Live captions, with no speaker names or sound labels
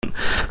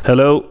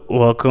Hello,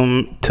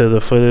 welcome to the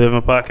Fully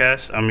Living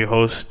Podcast. I'm your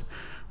host,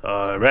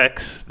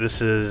 Rex.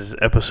 This is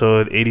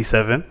episode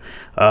 87.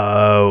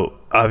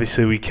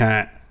 Obviously, we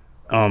can't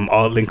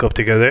all link up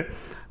together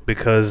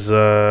because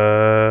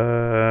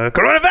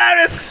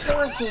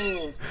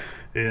coronavirus.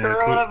 Yeah,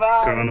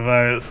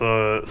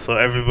 coronavirus. So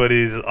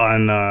everybody's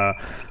on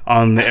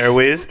the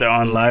airways. They're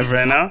on live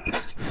right now.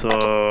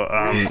 So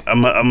I'm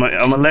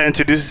gonna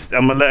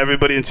let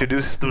everybody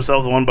introduce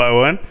themselves one by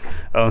one.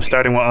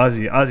 Starting with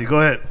Ozzy. Ozzy, go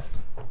ahead.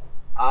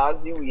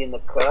 Ozzy, we in the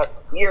cut.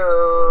 You.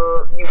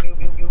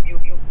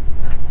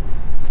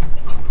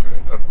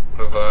 The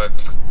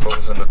vibes,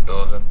 Cole's in the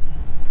building.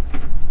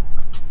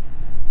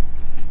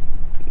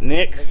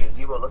 Next.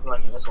 Zero looking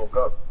like he just woke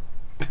up.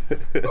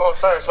 Oh,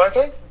 sorry, it's my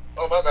turn?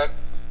 Oh, my bad.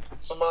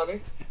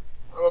 Somebody.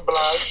 I'm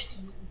obliged.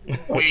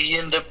 We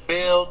in the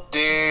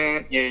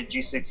building. Yeah,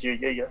 G6 here.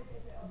 Yeah.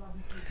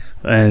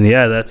 And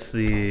yeah, that's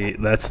the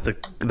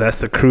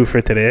crew for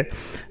today.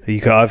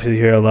 You can obviously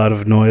hear a lot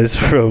of noise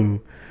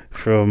from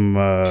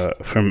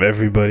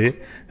everybody.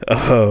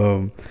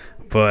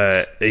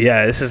 But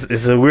yeah,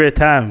 it's a weird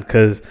time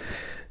because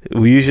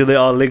we usually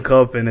all link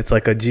up and it's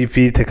like a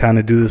GP to kind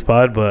of do this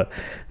pod, but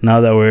now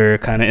that we're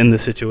kind of in the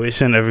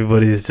situation,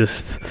 everybody's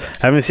just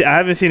I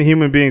haven't seen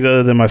human beings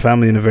other than my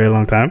family in a very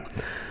long time,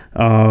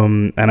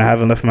 and I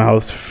haven't left my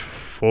house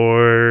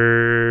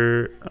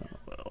for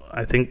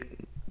I think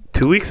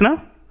 2 weeks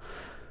now.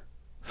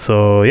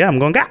 So yeah, I'm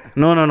going back.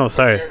 No,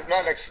 sorry. You're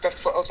not like step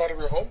foot outside of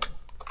your home?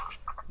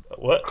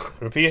 What?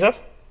 Repeat yourself?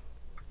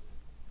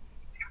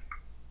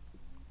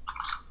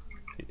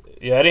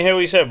 Yeah, I didn't hear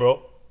what you said,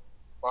 bro.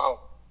 Wow.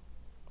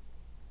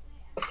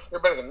 You're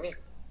better than me.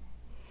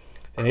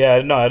 And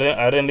yeah, no, I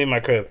didn't leave my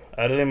crib.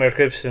 I didn't leave my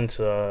crib since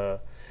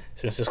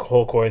this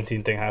whole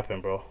quarantine thing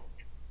happened, bro.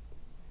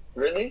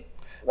 Really?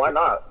 Why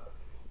not?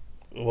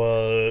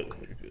 Well,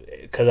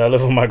 because I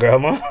live with my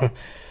grandma.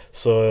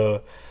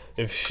 So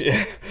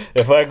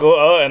if I go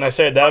out and I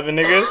start dabbing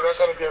niggas, You're not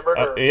trying to be a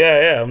murderer.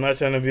 yeah, I'm not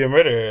trying to be a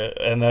murderer.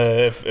 And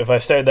if I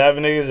start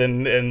dabbing niggas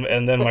and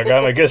then my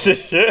grandma gets this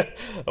shit,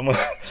 I'm gonna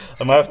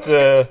have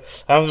to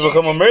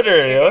become a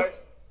murderer, yo.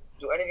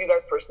 Do any of you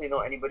guys personally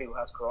know anybody who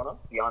has corona?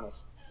 Be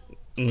honest.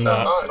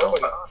 Nah. No,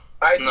 nobody.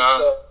 I do Nah.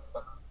 stuff.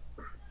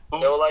 Who?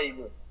 They will lie you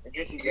do.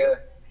 Idris, you Yeah.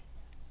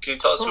 Can you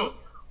tell us who?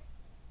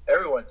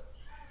 Everyone.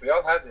 We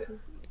all have it.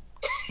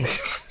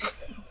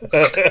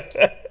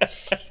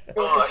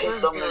 Oh, I hate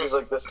some niggas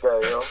like this guy,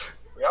 yo.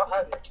 We all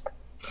have it.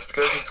 This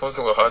guy just comes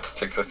in with hot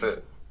takes, that's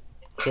it.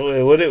 So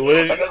wait, what did I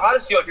mean,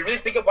 honestly, if you really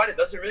think about it,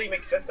 does it really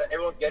make sense that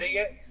everyone's getting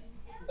it?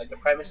 Like the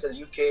Prime Minister of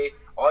the UK,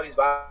 all these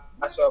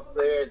basketball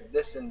players,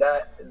 this and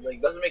that. It,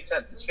 like, doesn't make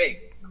sense. It's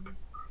fake.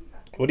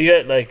 what do you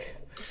get like?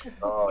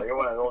 Oh, you're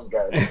one of those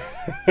guys.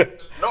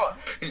 No,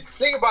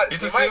 think about it.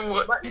 He's They the same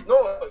way- no,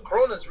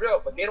 Corona's real,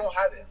 but they don't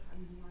have it.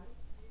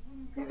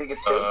 You think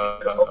it's fake? In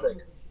the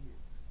public.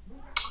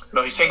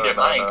 No, he's saying they're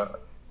lying.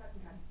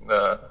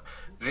 Nah.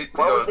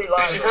 Why would they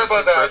lie? Did you hear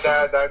about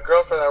that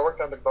girlfriend that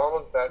worked at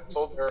McDonald's that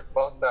told her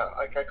boss that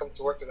I can't come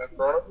to work because I have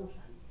corona?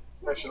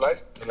 And she lied?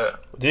 Yeah.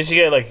 Did she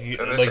get like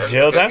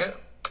jail time?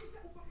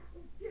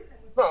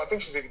 No, I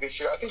think she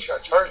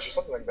got charged or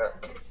something like that.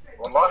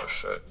 Oh,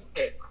 shit.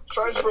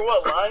 Charged for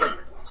what? Lying?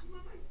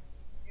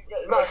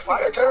 No, I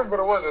can't remember what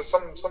it was. It's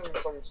some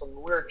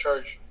weird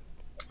charge.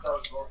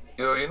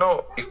 Yo, you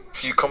know,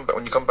 if you come back,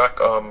 when you come back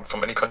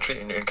from any country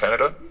and you're in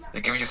Canada,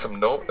 they give you some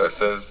note that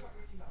says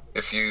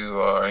if you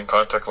are in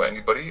contact with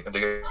anybody and they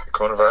get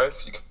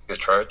coronavirus, you can get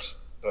charged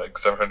like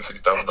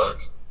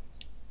 $750,000.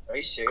 Are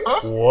you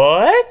serious?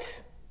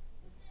 What?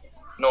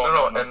 No,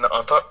 and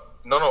on top,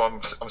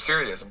 I'm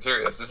serious.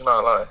 This is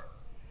not a lie.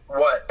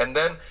 What? And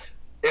then,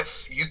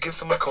 if you give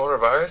someone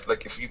coronavirus,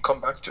 like if you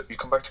come back to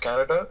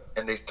Canada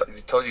and they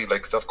tell you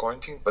like self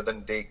quarantine, but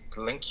then they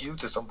link you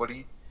to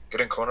somebody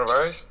getting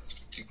coronavirus,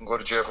 you can go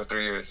to jail for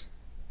 3 years.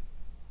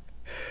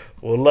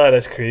 Wallah,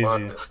 that's crazy.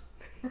 Honest.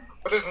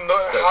 But there's no.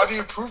 How do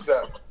you prove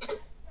that?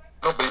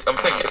 No, but I'm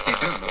saying if they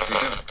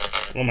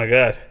do. Oh my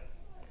god.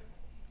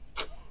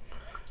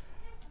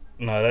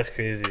 No, that's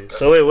crazy.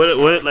 So wait,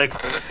 what like?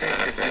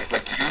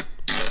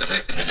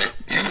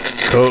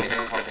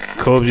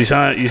 Kobe, you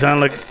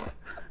sound like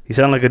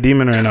a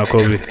demon right now,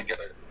 Kobe.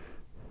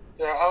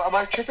 Yeah, am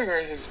I tripping or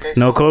in his case?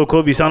 No,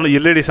 Kobe, you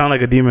literally sound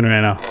like a demon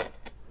right now.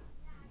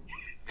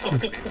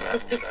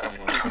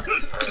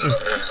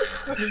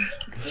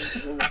 This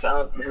is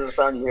the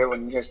sound you hear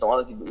when you hear some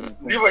other people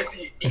eat. See what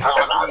see? You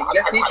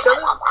guys see each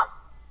other?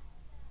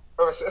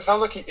 Bro, it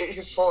sounds like he ate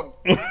his phone.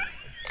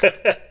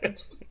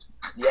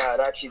 Yeah, it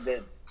actually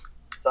did.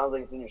 Sounds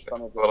like it's in your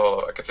stomach.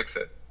 Well, I can fix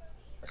it.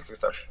 I can fix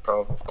that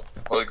problem.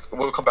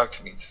 We'll come back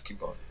to me. Just keep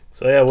going.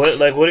 So yeah,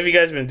 what have you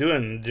guys been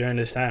doing during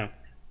this time?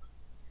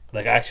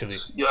 Like actually,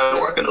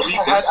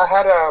 I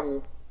had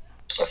a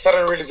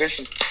sudden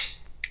realization.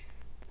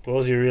 what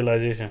was your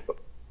realization?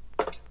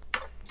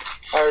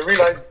 I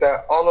realized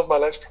that all of my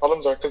life's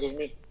problems are because of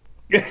me.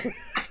 What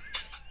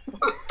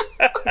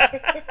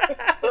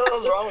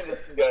was wrong with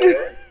this guy?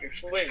 Right?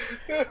 Explain.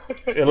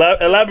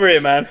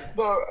 Elaborate, man.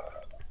 No.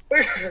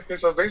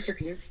 So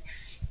basically,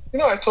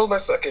 I told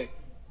myself, okay,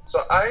 so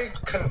I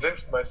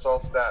convinced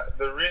myself that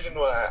the reason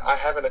why I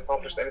haven't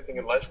accomplished anything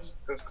in life is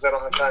because I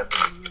don't have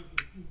time.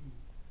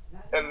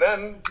 And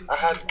then I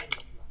had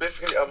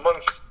basically a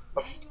month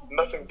of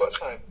nothing but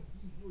time.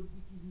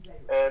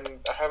 And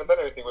I haven't done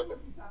anything with it.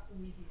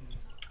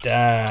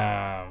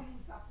 Damn.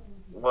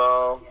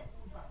 Well,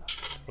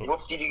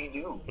 what did you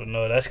do?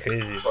 No, that's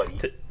crazy.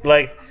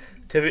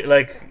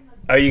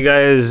 Are you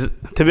guys?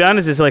 To be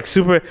honest, it's like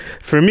super.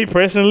 For me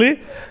personally,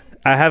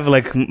 I have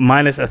like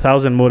minus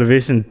 1,000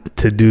 motivation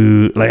to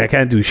do. Like I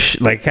can't do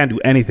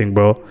anything,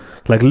 bro.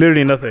 Like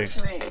literally nothing.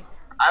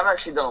 I've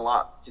actually done a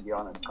lot, to be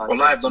honest.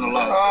 Well, I've done a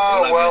lot.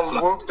 Oh, well,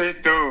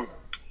 whoop-de-doo.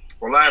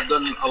 Well, I've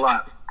done a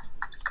lot.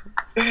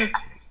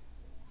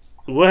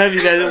 What have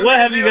you guys? What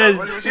have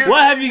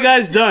you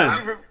guys done?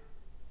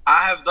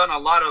 I have done a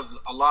lot of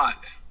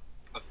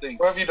things.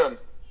 What have you done?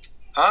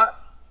 Huh?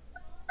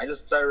 I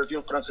just started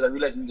reviewing Quran because I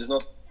realized there's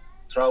no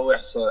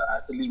Tarawih, so I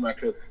have to leave my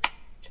crib.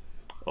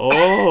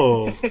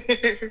 Oh,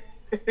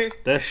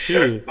 that's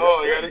true.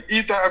 Oh, you gotta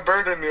eat that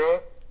burden,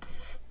 yo.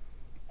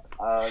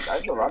 I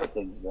do a lot of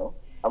things, bro.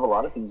 I have a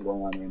lot of things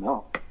going on right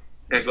now.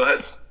 Okay, go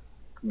ahead.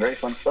 Very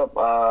fun stuff.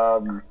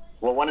 Well,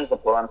 one is the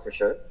Quran for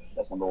sure.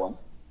 That's number one.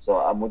 So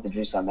I'm with the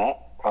juice on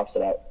that. Props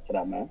to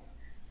that man.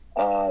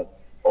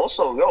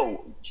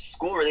 Also,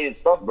 school related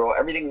stuff, bro.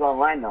 Everything's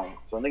online now,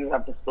 so niggas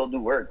have to still do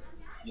work.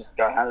 Just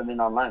got have them in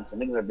online, so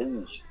niggas are busy. You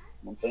know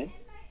what I'm saying?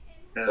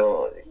 Yeah.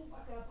 So,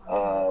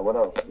 what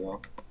else, bro?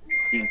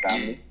 Seeing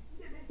family.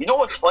 You know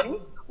what's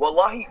funny?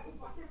 Wallahi,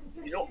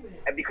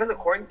 and because of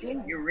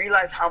quarantine, you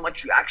realize how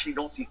much you actually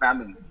don't see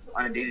family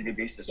on a day-to-day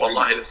basis.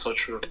 Wallahi, that's so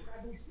true.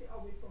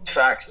 It's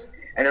facts.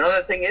 And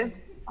another thing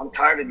is, I'm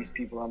tired of these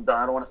people. I'm done.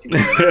 I don't want to see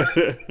them.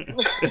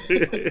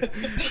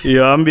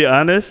 Yo, I'm be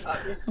honest.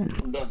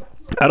 I'm done.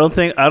 I don't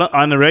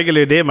on a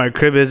regular day my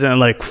crib isn't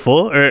like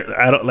full, or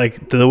I don't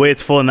like the way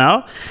it's full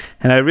now,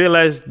 and I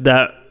realized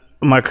that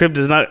my crib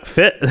does not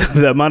fit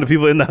the amount of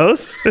people in the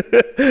house.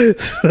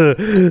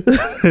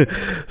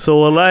 So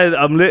wallahi,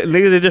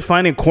 niggas are just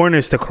finding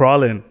corners to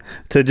crawl in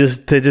to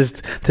just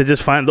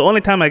find. The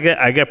only time I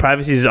get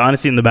privacy is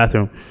honestly in the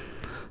bathroom.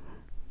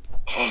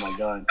 Oh my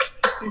god.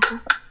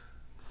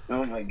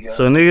 Oh my god.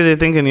 So niggas are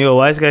thinking, yo,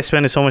 why is this guy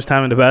spending so much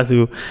time in the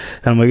bathroom?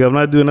 And I'm like, I'm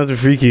not doing nothing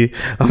freaky.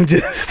 I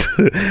just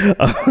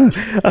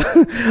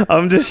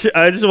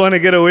want to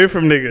get away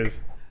from niggas.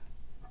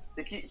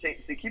 To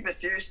keep it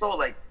serious though,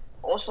 like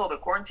also the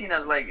quarantine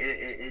has like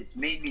it's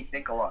made me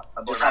think a lot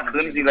about how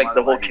flimsy like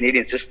the whole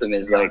Canadian system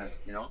is. Like,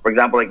 for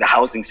example, like the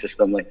housing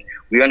system. Like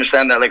we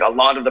understand that like a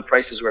lot of the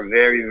prices were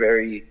very,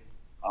 very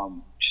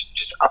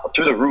just up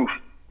through the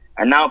roof.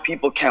 And now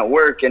people can't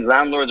work, and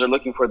landlords are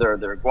looking for their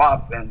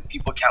guap, and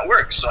people can't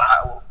work. So,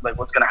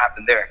 what's gonna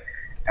happen there?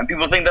 And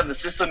people think that the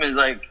system is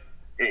like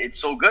it's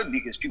so good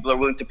because people are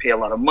willing to pay a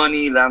lot of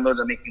money, landlords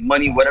are making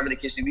money, whatever the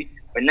case may be.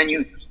 But then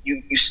you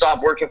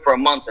stop working for a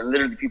month, and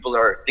literally people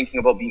are thinking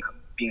about being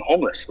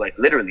homeless, like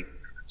literally.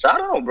 So I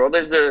don't know, bro.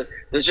 There's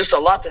just a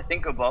lot to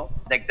think about.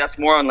 Like that's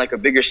more on like a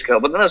bigger scale.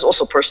 But then there's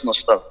also personal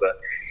stuff. But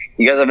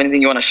you guys have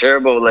anything you want to share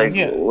about like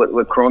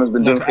what Corona's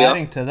been doing for you?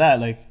 Adding to that,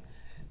 like.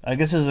 I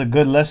guess it's a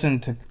good lesson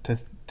to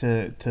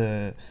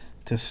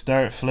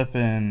start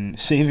flipping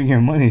saving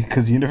your money,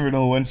 because you never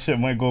know when shit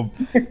might go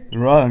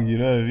wrong. You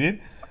know what I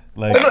mean?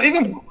 Like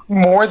even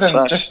more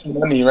than just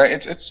money, right?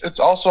 It's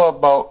also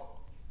about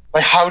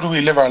like how do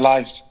we live our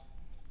lives.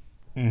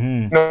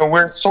 Mm-hmm.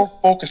 We're so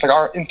focused. Like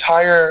our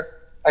entire,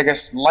 I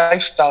guess,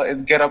 lifestyle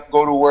is get up,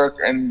 go to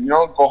work, and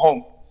go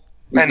home.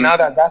 Mm-hmm. And now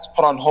that that's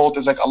put on hold,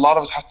 is like a lot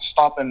of us have to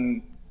stop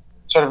and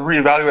sort of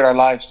reevaluate our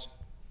lives.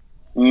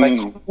 Like,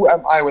 who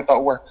am I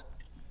without work?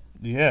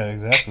 Yeah,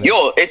 exactly.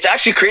 Yo, it's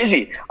actually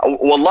crazy.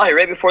 Wallahi,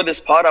 right before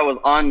this pod, I was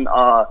on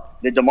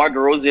the DeMar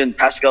DeRozan,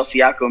 Pascal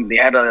Siakam. They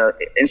had a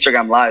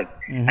Instagram live,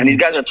 and these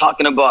guys are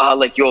talking about how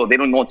like, yo, they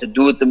don't know what to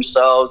do with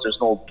themselves.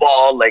 There's no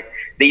ball. Like,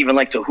 they even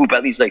like to hoop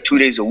at least like 2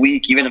 days a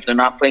week, even if they're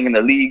not playing in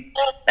the league.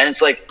 And it's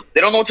like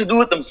they don't know what to do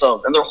with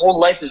themselves, and their whole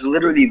life is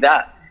literally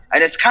that.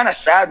 And it's kind of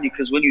sad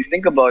because when you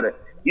think about it,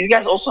 these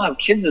guys also have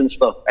kids and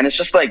stuff, and it's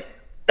just like.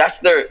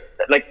 That's their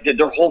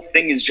whole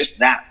thing is just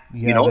that,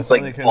 it's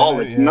like ball,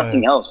 it's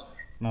nothing else.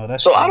 No,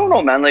 that's so crazy. I don't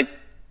know, man. Like,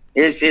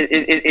 it's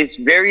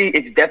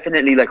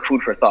definitely like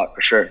food for thought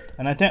for sure.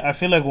 And I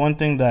feel like one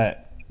thing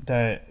that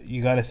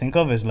you got to think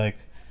of is like,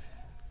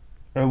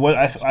 or what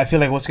I feel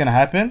like what's gonna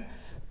happen,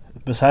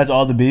 besides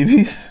all the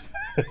babies.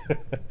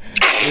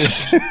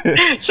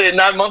 Say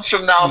 9 months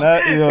from now,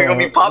 we're gonna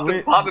be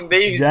popping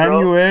babies,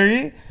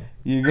 January, bro.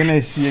 You're gonna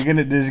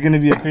there's gonna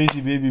be a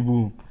crazy baby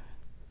boom.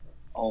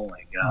 Oh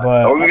my god!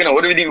 But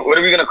what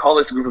are we gonna call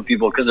this group of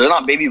people? Because they're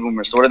not baby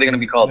boomers. So what are they gonna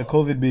be called? The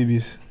COVID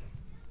babies.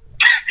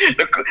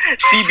 The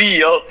CB,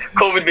 yo,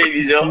 COVID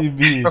babies, yo.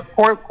 CB.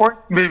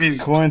 Quarantine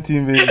babies.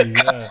 Quarantine babies.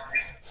 Yeah.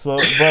 So,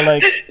 but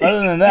like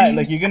other than that,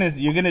 like you're gonna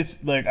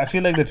like I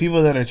feel like the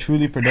people that are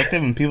truly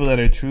productive and people that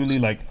are truly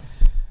like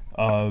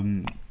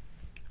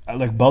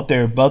about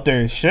their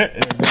shit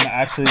are gonna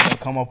actually like,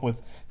 come up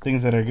with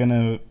things that are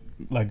gonna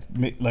like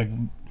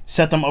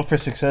set them up for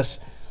success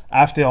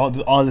after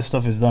all this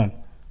stuff is done.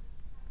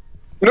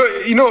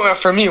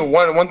 for me,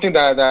 one thing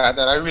that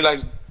I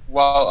realized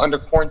while under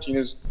quarantine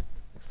is,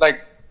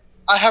 like,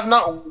 I have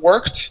not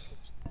worked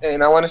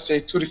in, I want to say,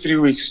 2 to 3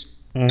 weeks.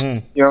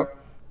 Mm-hmm. You know,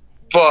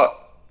 but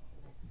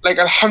like,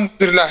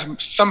 alhamdulillah,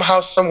 somehow,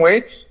 some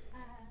way,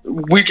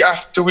 week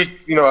after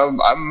week,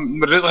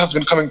 rizq has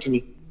been coming to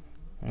me.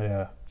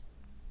 Yeah.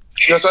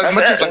 So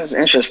that's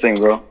interesting,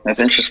 bro. That's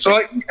interesting. So,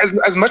 like,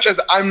 as much as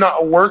I'm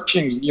not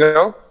working,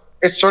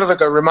 it's sort of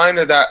like a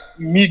reminder that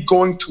me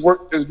going to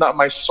work is not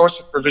my source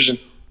of provision.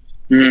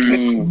 It's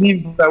the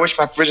means by which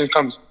my provision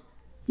comes.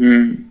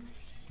 Yeah.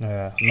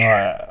 No,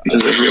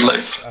 real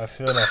life. I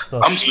feel that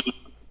stuff.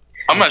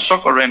 I'm at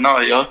Shoko right now,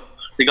 yo.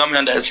 They got me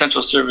on the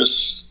essential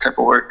service type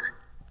of work.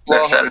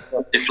 That's at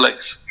they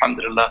flex,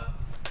 alhamdulillah.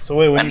 So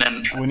wait,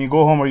 when you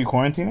go home, are you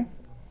quarantining?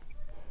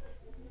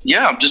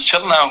 Yeah, I'm just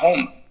chilling at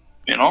home,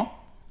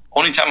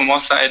 Only time I'm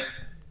outside,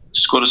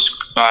 just go to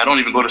school. I don't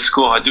even go to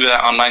school. I do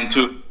that online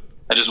too.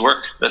 I just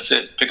work. That's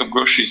it. Pick up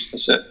groceries.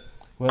 That's it.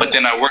 Well, but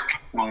then I work.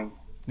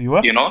 You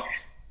what?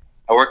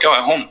 I work out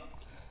at home.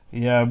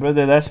 Yeah,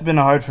 brother, that's been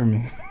hard for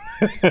me.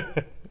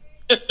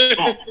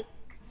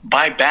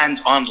 Buy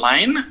bands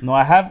online? No,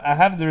 I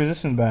have the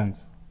resistant bands.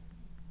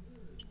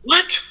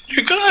 What?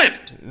 You're good.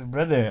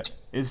 Brother,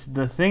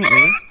 the thing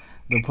is,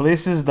 the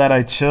places that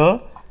I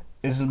chill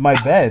is my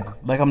bed.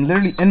 Like, I'm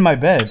literally in my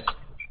bed.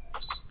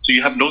 So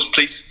you have no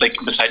place, like,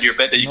 beside your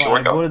bed that you can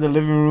work out? I go to the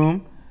living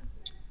room.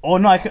 Oh,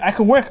 no, I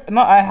could work.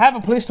 No, I have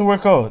a place to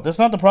work out. That's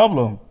not the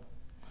problem.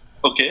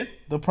 Okay.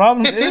 The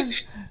problem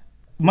is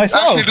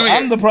myself.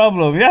 I'm the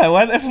problem. Yeah,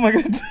 what the F am I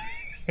going to do?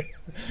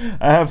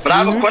 I have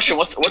a question.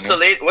 What's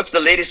the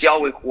latest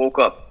y'all woke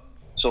up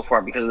so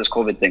far because of this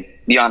COVID thing?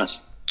 Be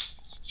honest.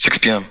 6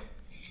 p.m.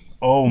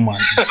 Oh my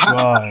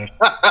god.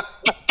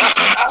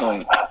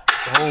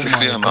 6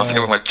 p.m. I was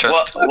here with my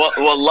chest.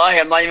 Wallahi,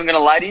 I'm not even gonna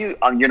lie to you.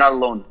 You're not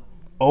alone.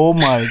 Oh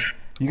my.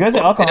 You guys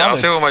are alcoholics. Yeah, I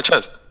was here with my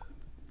chest.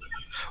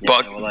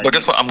 But Yeah,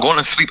 guess what? I'm going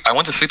to sleep. I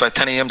went to sleep at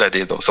 10 a.m. that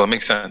day though, so it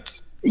makes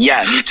sense.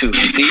 Yeah, me too.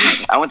 You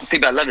see, I went to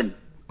sleep at 11.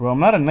 Bro, I'm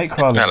not a night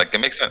crawler. Yeah, like it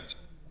makes sense.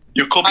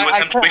 You're Kobe. I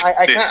can't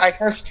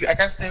sleep. I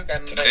can't sleep.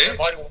 And my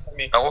body won't let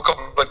me. I woke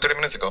up like 30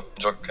 minutes ago.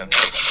 Joking.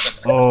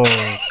 Oh.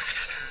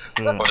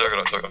 I'm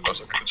joking.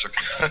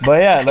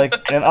 But yeah, like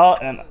in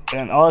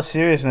all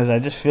seriousness, I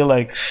just feel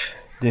like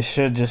this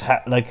should just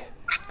it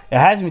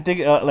has me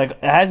thinking. It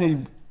has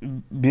me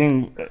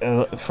being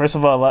first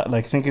of all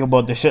like thinking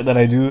about the shit that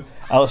I do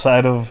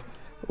outside of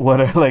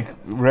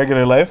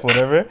regular life,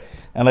 whatever,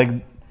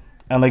 and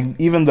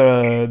even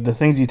the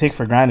things you take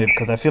for granted.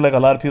 Because I feel like a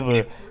lot of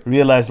people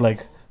realize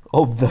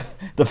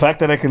the fact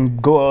that I can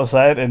go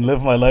outside and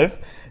live my life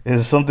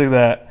is something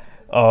that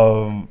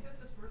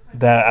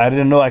that I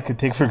didn't know I could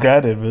take for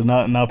granted, but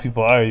now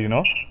people are, Yo,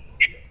 I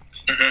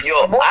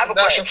have a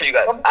question for you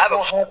guys. I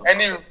don't have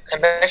any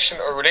connection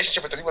or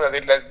relationship with the people that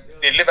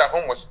they live at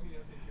home with.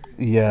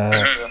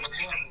 Yeah.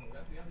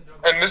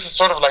 And this is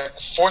sort of like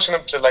forcing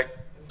them to like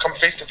come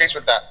face to face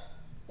with that.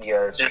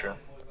 Yeah, it's true.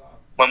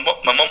 My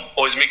mom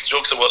always makes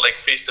jokes about like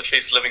face to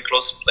face living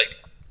close, like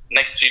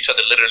next to each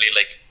other, literally,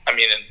 like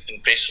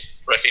in face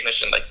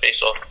recognition, like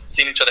facial,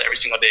 seeing each other every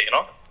single day,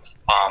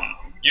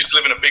 Used to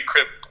live in a big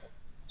crib,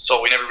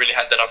 so we never really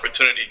had that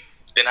opportunity.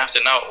 Then after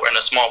now, we're in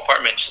a small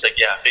apartment. She's like,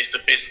 yeah, face to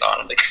face now.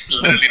 And I'm like,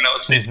 literally now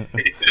it's face to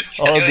face.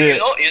 You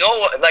know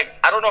what? Like,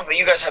 I don't know if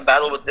you guys have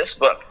battled with this,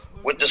 but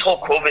with this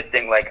whole COVID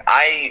thing, like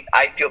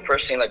I feel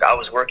personally like I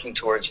was working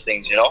towards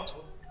things,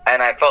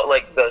 and I felt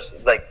like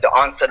the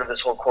onset of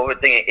this whole COVID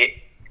thing, it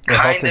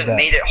kind of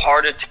made it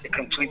harder to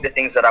complete the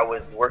things that I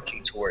was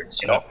working towards,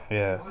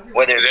 Yeah.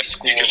 Whether it's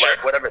school,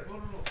 like whatever.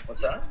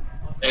 What's that?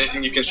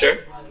 Anything you can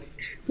share?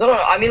 No.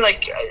 I mean,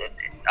 like,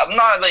 I'm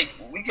not like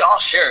we can all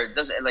share. It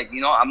doesn't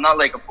I'm not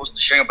like opposed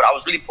to sharing it, but I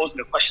was really posing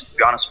a question to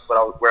be honest with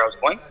where I was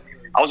going.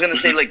 I was gonna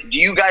say, like, do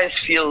you guys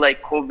feel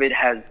like COVID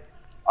has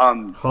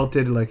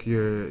halted like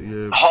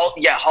your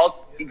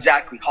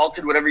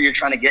halted whatever you're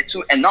trying to get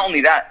to? And not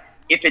only that,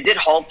 if it did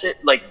halt it,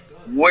 like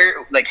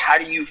how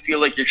do you feel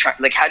like you're trying,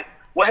 like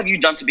what have you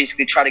done to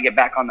basically try to get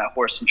back on that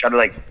horse and try to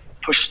like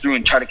push through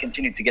and try to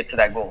continue to get to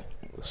that goal?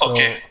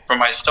 Okay, for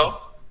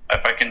myself,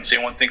 if I can say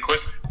one thing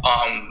quick,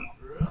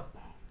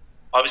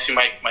 obviously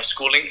my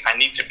schooling, I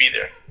need to be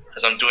there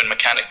because I'm doing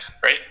mechanics,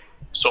 right?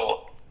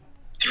 So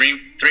 3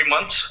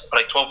 months,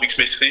 like 12 weeks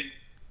basically,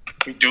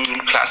 we do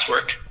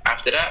classwork.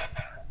 After that,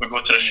 we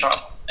go to the shop,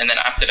 and then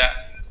after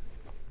that,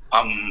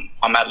 I'm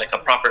at like a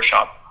proper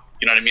shop.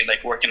 You know what I mean?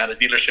 Like working at a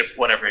dealership,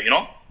 whatever,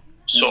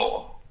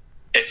 So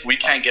if we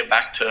can't get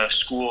back to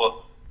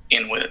school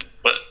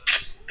but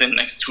the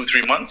next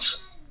 2-3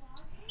 months,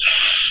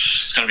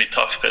 it's gonna be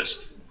tough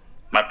because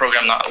my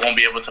program won't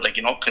be able to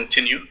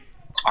continue.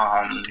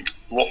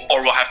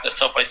 We'll have to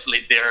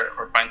self-isolate there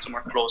or find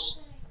somewhere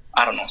close.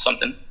 I don't know,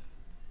 something.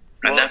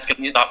 And that's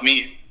going to stop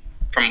me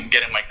from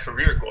getting my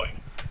career going,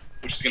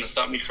 which is going to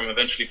stop me from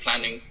eventually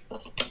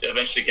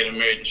getting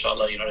married,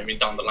 inshallah, you know what I mean,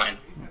 down the line.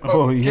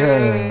 Oh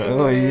yeah.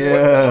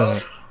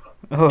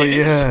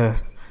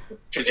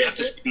 Because you have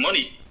to save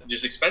money,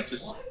 there's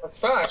expenses. That's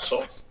facts.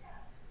 So,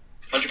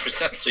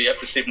 100%. So you have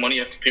to save money,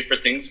 you have to pay for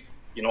things.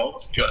 You know,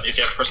 if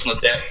you have personal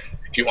debt,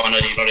 if you wanna,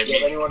 you know what I Do you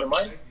have mean? anyone in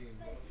mind?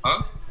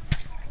 Huh?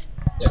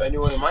 You have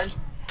anyone in mind?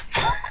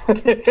 Fam,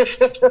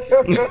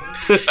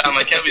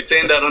 I can't be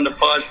saying that on the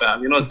pod,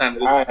 fam. You know what time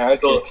it is.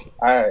 Alright, okay.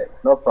 Alright,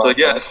 no So problem.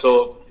 yeah,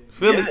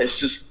 it's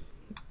just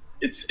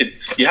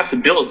it's you have to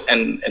build,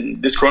 and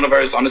this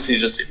coronavirus honestly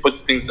just it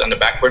puts things on the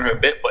back burner a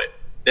bit, but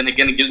then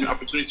again it gives me an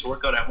opportunity to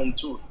work out at home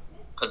too.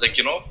 Cause like,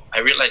 you know, I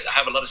realized I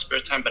have a lot of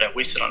spare time, but I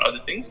wasted on other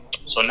things.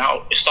 So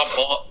now it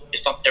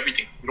stopped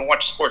everything. You don't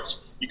watch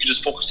sports. You can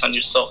just focus on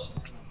yourself,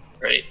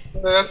 right?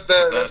 That's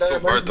so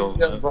hard though.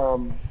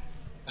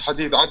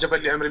 Hadith عجبا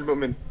لأمر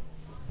المؤمن.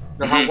 You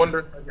know how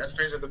wondrous the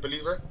affairs of the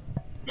believer.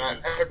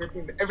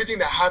 Everything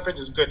that happens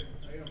is good.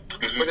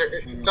 Whether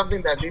it's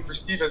something that they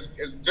perceive as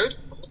good,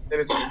 then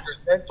it's they're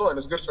thankful and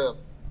it's good for them.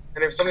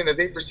 And if something that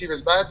they perceive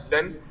as bad,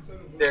 then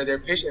they're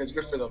patient and it's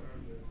good for them.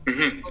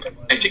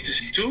 I think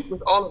this too.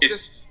 With all of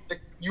this,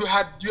 like you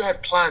had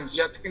plans,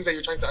 you had things that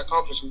you're trying to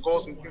accomplish and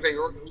goals and things that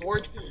you're working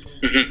towards.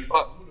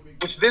 But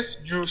with this,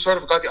 you sort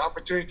of got the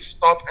opportunity to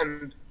stop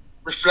and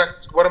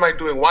reflect. What am I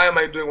doing? Why am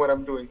I doing what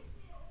I'm doing?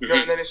 You know,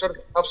 and then it sort of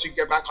helps you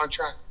get back on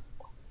track.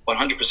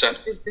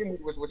 100%. Same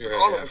with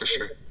all of us. For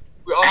sure.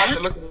 We all have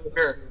to look in the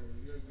mirror.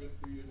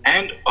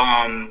 And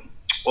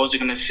what was I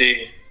gonna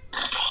say?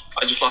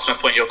 I just lost my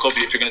point. Yo, Kobe,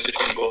 if you're gonna say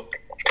something, go.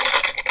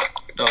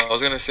 No, I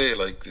was gonna say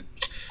like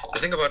the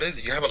thing about it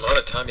is you have a lot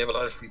of time, you have a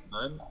lot of free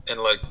time, and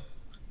like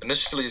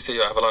initially you say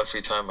I have a lot of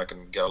free time, I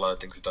can get a lot of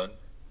things done,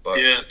 but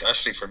it's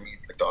actually for me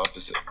like the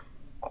opposite.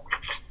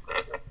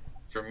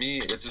 For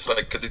me, it's just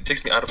like because it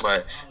takes me out of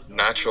my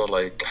natural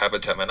like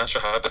habitat. My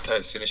natural habitat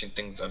is finishing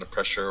things under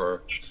pressure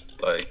or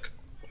like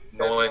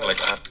knowing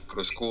like I have to go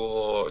to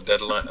school or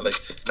deadline. Like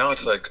now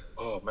it's like,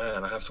 oh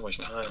man, I have so much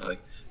time. Like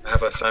I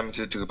have an assignment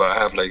to do, but I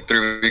have like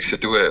 3 weeks to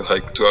do it.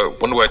 Like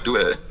when do I do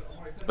it?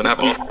 When I have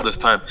all this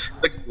time.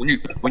 Like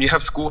when you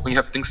have school, when you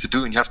have things to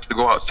do, and you have to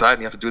go outside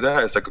and you have to do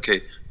that, it's like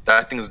okay,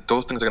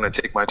 those things are gonna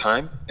take my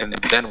time, and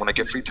then when I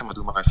get free time, I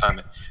do my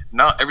assignment.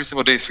 Now every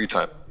single day is free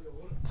time.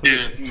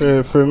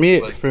 For me,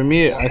 Like,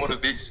 I what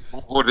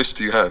motivation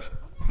do you have?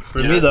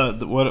 For me,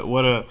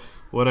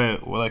 what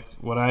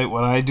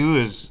I do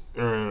is,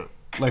 or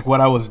like what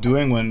I was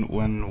doing when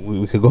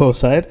we could go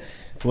outside,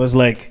 was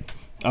like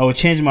I would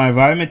change my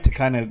environment to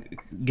kind of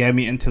get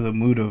me into the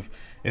mood of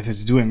if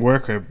it's doing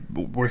work or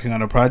working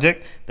on a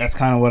project. That's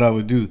kind of what I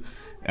would do.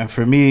 And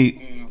for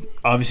me,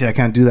 obviously, I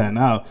can't do that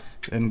now.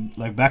 And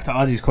like back to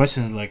Ozzy's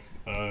questions, like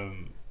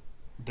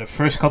the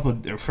first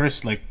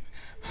like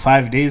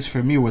 5 days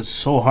for me was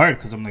so hard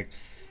because I'm like,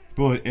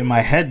 bro, in my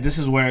head, this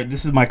is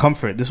my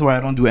comfort. This is where I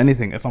don't do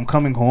anything. If I'm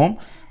coming home,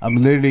 I'm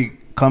literally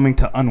coming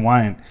to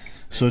unwind.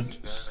 So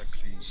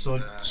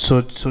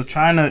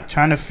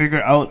trying to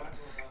figure out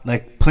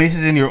like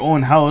places in your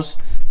own house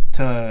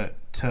to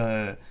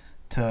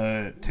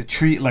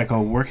treat like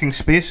a working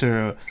space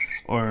or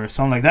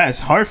something like that. It's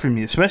hard for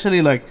me,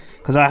 especially like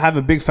because I have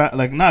a big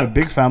like not a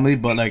big family,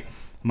 but like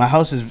my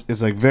house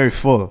is like very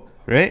full,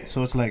 right?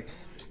 So it's like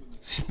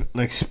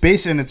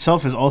space in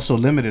itself is also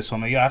limited. So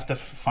I'm like, I have to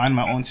find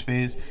my own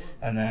space,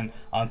 and then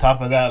on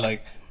top of that,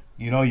 like,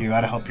 you know, you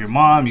gotta help your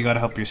mom, you gotta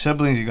help your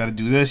siblings, you gotta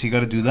do this, you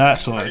gotta do that.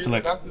 So it's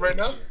like, right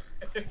now?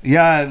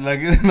 yeah,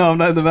 like no, I'm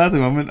not in the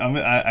bathroom.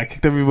 I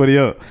kicked everybody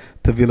out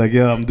to be like,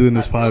 yeah, I'm doing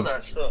this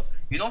pod. So,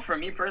 you know, for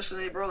me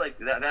personally, bro, like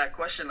that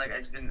question, like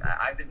I've been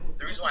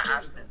the reason why I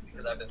asked this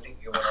because I've been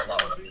thinking about it a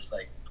lot over this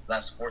like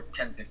last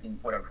 10, 15,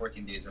 whatever,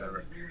 14 days or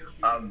whatever.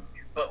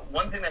 But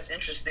one thing that's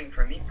interesting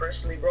for me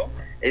personally, bro,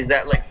 is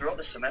that like throughout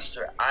the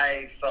semester,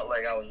 I felt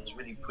like I was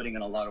really putting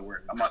in a lot of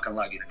work. I'm not gonna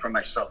lie to you, for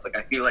myself. Like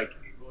I feel like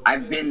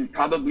I've been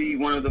probably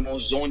one of the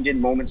most zoned in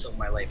moments of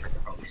my life, I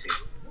could probably say,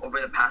 over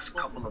the past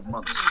couple of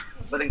months.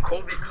 But then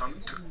COVID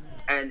comes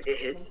and it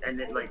hits and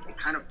it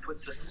kind of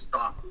puts a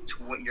stop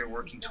to what you're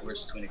working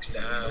towards to an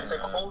extent.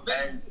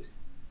 And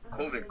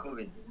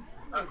COVID.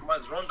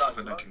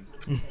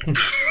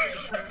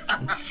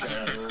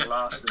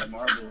 Lost in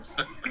marbles.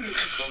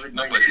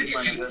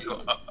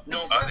 COVID-19.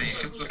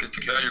 It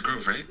took you out of your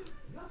groove, right?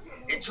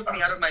 It took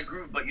me out of my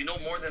groove, but you know,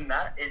 more than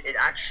that, it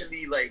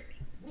actually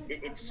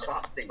it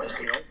stopped things,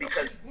 you know,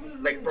 because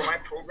like for my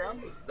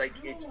program, like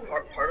it's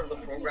part of the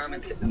program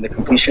and the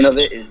completion of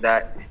it is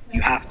that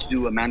you have to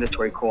do a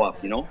mandatory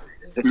co-op, you know.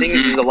 The thing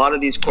is a lot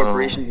of these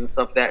corporations and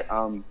stuff that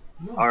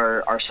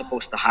are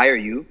supposed to hire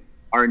you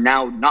are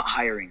now not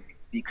hiring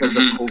because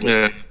of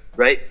COVID,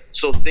 right?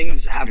 So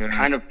things have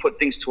kind of put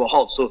things to a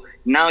halt. So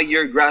now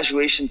your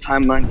graduation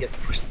timeline gets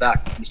pushed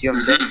back. You see what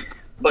I'm saying?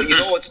 But you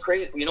know what's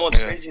crazy? You know what's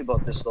crazy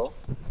about this though?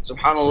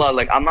 SubhanAllah,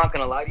 like I'm not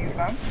gonna lie to you,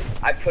 fam.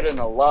 I put in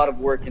a lot of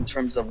work in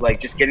terms of like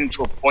just getting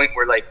to a point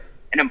where like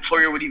an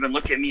employer would even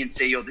look at me and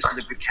say, "Yo, this is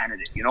a good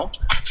candidate," you know?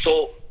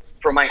 So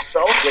for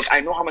myself, like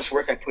I know how much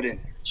work I put in.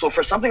 So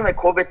for something like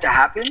COVID to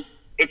happen,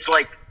 it's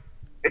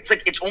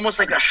almost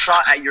like a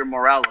shot at your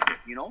morale,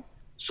 you know?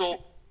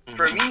 So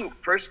for me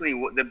personally,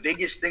 the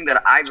biggest thing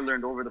that I've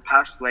learned over the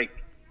past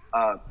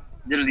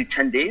literally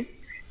 10 days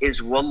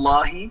is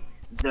wallahi,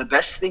 the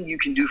best thing you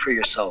can do for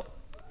yourself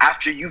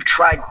after you've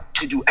tried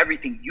to do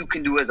everything you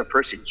can do as a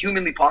person,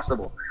 humanly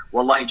possible,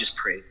 wallahi, just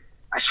pray.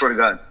 I swear to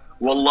God.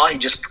 Wallahi,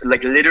 just,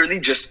 like, literally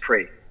just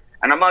pray.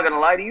 And I'm not going to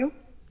lie to you,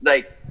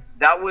 like,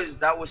 that was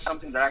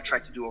something that I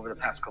tried to do over the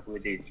past couple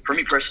of days. For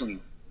me personally,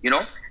 you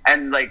know?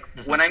 And, like,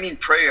 when I mean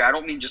prayer, I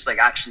don't mean just, like,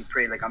 actually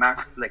pray. Like, I'm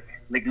asking,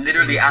 like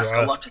literally ask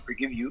Allah to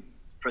forgive you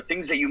for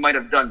things that you might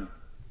have done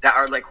that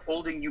are, like,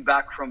 holding you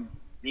back from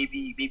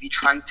maybe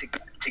trying to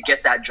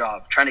get that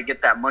job, trying to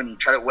get that money,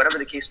 whatever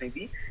the case may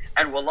be.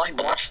 And wallahi,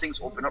 watch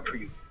things open up for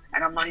you.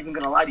 And I'm not even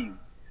going to lie to you.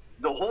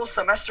 The whole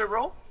semester,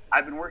 bro,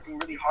 I've been working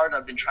really hard.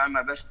 I've been trying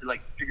my best to,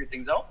 like, figure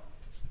things out.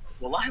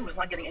 Wallahi, I was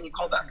not getting any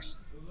callbacks.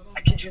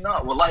 I kid you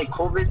not. Wallahi,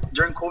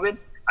 during COVID,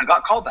 I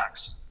got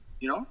callbacks,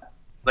 you know?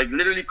 Like,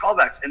 literally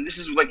callbacks. And this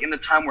is, like, in the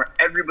time where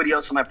everybody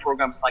else in my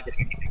program is not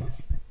getting anything,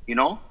 you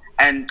know?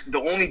 And the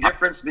only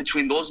difference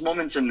between those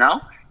moments and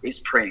now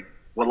is praying.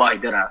 Wallahi,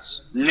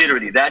 deadass.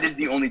 Literally, that is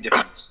the only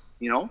difference,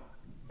 you know?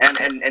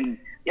 And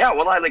yeah,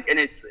 wallahi, like, and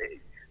it's...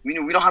 we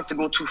don't have to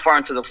go too far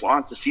into the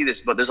Quran to see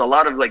this, but there's a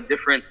lot of, like,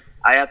 different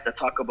ayat that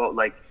talk about,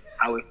 like,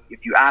 how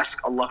if you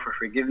ask Allah for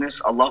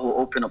forgiveness, Allah will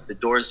open up the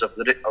doors of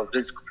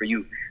rizq for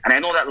you. And I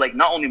know that, like,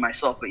 not only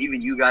myself, but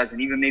even you guys and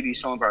even maybe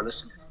some of our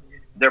listeners,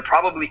 they're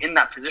probably in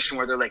that position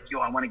where they're like, yo,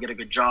 I want to get a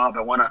good job.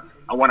 I want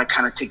to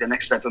kind of take the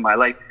next step in my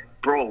life.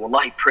 Bro,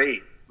 wallahi,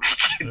 pray.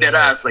 Dead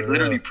ass, like,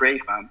 literally pray,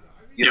 fam.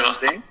 You know what I'm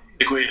saying?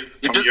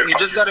 You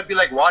just got to be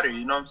like water,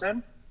 you know what I'm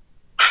saying?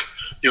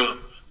 Yo,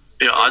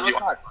 Ozzy.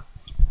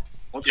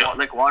 What's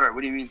like water?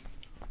 What do you mean?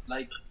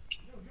 Like,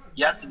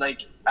 you have to,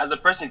 like, as a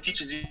person, it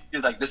teaches you,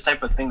 like, this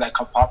type of thing that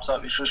pops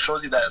up. It just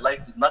shows you that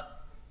life is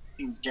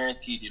nothing's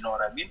guaranteed. You know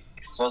what I mean?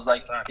 So it's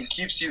like it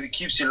keeps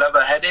you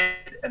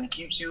level-headed and it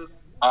keeps you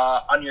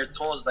on your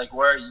toes, like,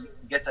 where you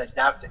get to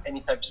adapt to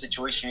any type of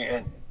situation you're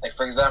in. Like,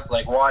 for example,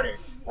 like water.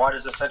 Water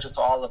is essential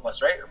to all of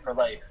us, right? For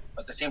life.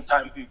 But at the same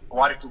time,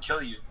 water can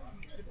kill you,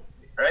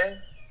 right?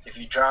 If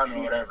you drown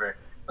or whatever.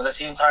 But at the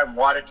same time,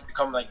 water can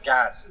become like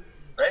gas.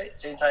 Right?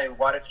 Same time,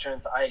 water can turn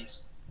into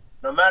ice.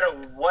 No matter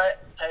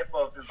what type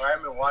of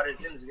environment water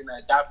is in, it's gonna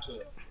adapt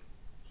to it.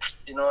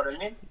 You know what I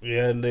mean?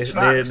 Yeah, there's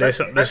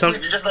some.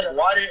 You're just like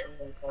water.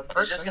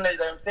 You're just gonna.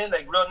 I'm saying,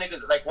 like, real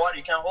niggas, like water.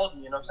 You can't hold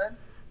me. You know what I'm saying?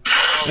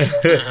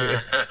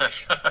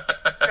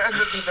 And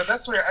the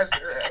best way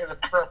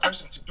for a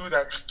person to do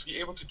that, to be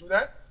able to do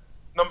that,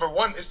 number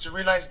one is to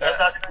realize that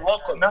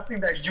nothing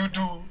that you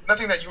do,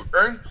 nothing that you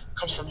earn,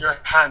 comes from your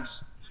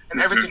hands,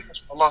 and everything comes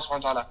from Allah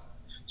Subhanahu wa Taala.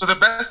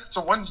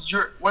 So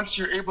once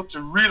you're able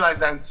to realize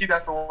that and see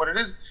that for what it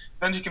is,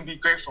 then you can be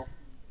grateful.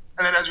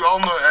 And then, as we all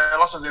know,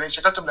 Allah says,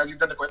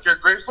 if you're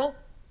grateful,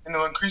 then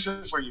it'll increase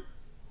it for you.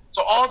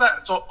 So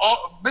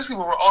basically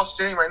what we're all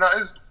saying right now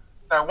is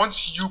that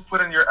once you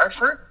put in your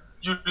effort,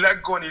 you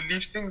let go and you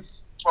leave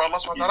things for Allah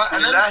subhanahu wa ta'ala,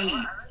 and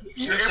then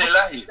you're able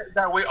to get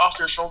that weight off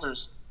your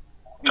shoulders.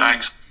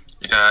 Thanks.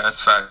 Yeah, that's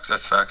facts.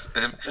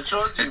 It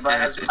shows you,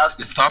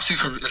 it stops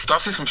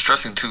you from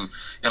stressing too,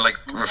 and, like,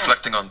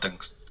 reflecting on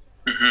things.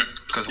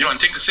 Because and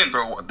take this in,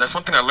 bro. That's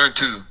one thing I learned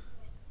too.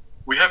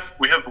 We have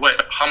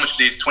what? How much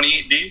days?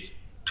 28 days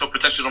till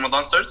potentially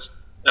Ramadan starts.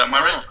 Am I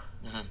right?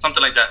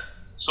 Something like that.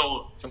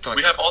 So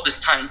we have all this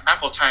time,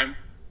 ample time,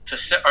 to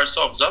set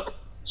ourselves up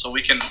so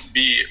we can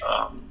be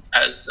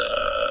as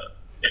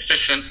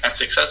efficient and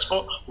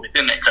successful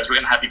within it. Because we're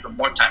gonna have even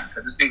more time.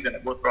 Because this thing's gonna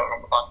go throughout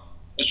Ramadan.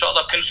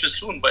 Inshallah, finishes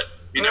soon, but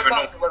you never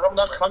know. When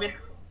Ramadan's coming,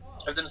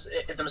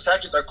 if the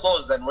masajids are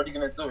closed, then what are you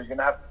gonna do? You're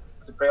gonna have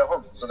to pray at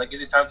home. So that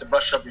gives you time to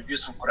brush up, review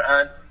some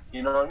Quran,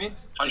 you know what I mean?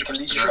 So you can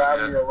lead your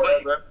family or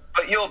whatever.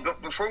 But yo,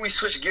 before we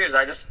switch gears,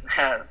 I just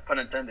pun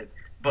intended.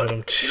 But you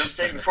know what I'm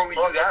saying? Before we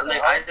do that,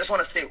 like, I just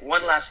want to say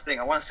one last thing.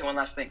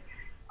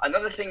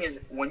 Another thing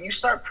is, when you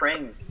start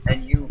praying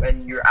and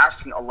you're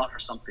asking Allah for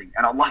something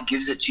and Allah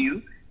gives it to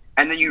you,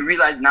 and then you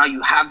realize now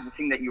you have the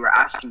thing that you were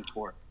asking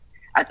for.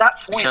 At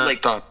that point, you can't like,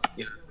 stop.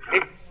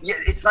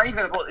 It's not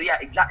even about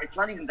exactly. It's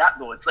not even that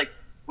though. It's like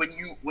when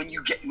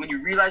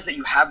you realize that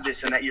you have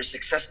this and that your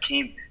success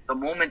came the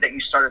moment that you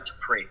started to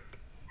pray.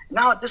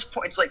 Now at this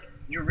point, it's like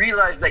you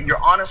realize that your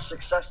honest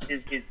success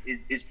is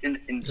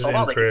in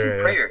salah, like it's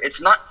in prayer.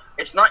 It's not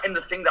in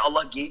the thing that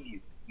Allah gave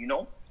you. You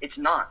know, it's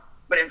not.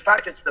 But in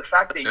fact, it's the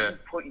fact that you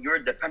put your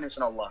dependence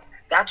on Allah.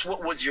 That's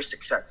what was your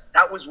success.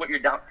 That was what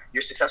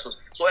your success was.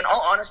 So in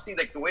all honesty,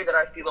 like the way that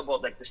I feel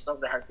about like the stuff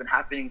that has been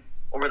happening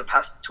over the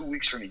past 2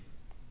 weeks for me,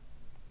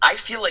 I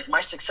feel like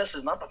my success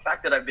is not the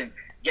fact that I've been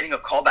getting a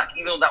callback,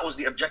 even though that was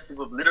the objective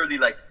of literally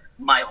like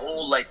my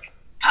whole like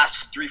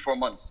past 3-4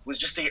 months was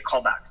just to get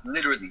callbacks,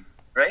 literally,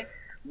 right?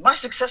 My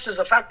success is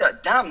the fact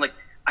that, damn, like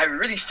I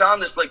really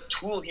found this like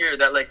tool here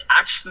that like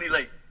actually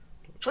like,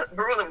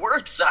 bro, it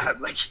works,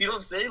 Sahib. Like, you know what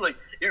I'm saying? Like,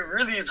 it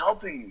really is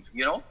helping me,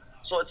 you know?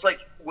 So it's like,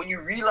 when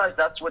you realize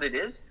that's what it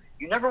is,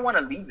 you never want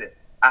to leave it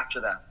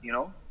after that, you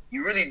know?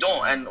 You really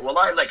don't. And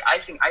wallahi, like, I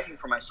think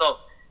for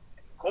myself,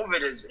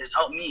 COVID has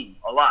helped me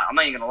a lot. I'm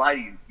not even going to lie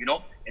to you, you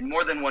know? In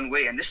more than one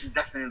way. And this is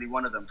definitely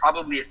one of them.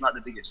 Probably, if not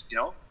the biggest, you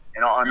know?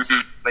 In all honesty.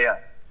 But yeah.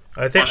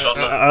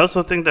 I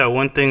also think that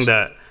one thing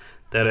that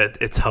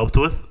it's helped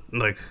with,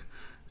 like,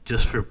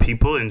 just for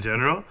people in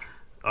general,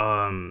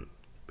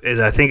 is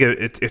I think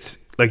it's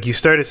like you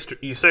start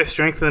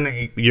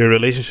strengthening your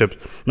relationships,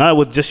 not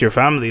with just your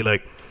family.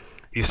 Like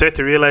you start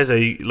to realize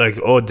that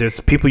there's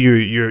people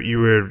you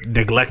were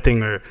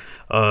neglecting or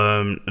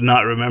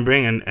not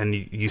remembering, and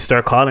you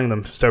start calling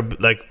them,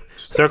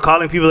 start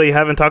calling people that you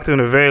haven't talked to in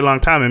a very long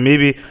time, and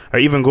maybe are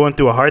even going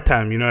through a hard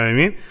time. You know what I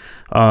mean?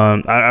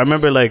 I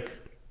remember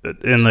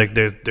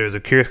there's a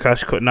Curious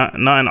Cash not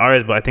in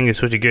ours, but I think it's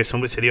Switching Gears.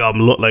 Somebody said, "Yo,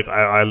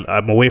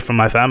 I'm away from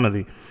my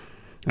family,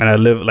 and I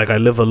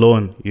live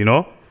alone." You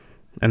know,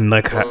 and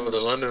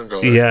the London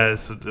girl. Yeah,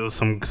 so there was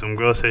some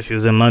girl said she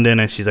was in London,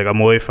 and she's like, "I'm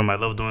away from my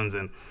loved ones,"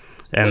 and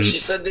she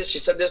said this. She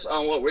said this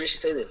on what? Where did she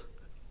say this?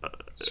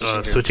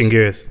 Switching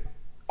Gears.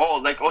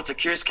 It's a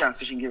Curious Cat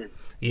Switching Gears.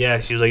 Yeah,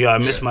 she was like, "Yo, I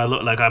miss my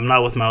I'm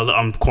not with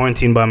I'm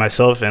quarantined by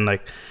myself, and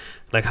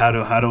how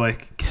do I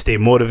stay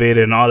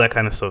motivated and all that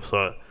kind of stuff."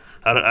 So,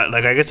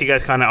 I guess you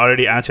guys kind of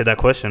already answered that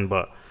question,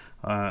 but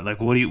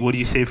what do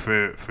you say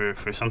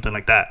for something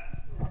like that?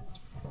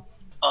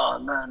 Oh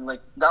man,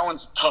 that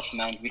one's tough,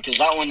 man, because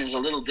that one is a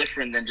little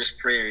different than just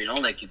prayer. You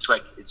know,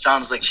 it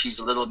sounds like she's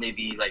a little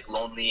maybe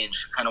lonely, and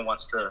she kind of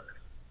wants to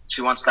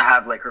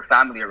have her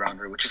family around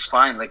her, which is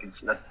fine.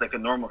 That's a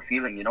normal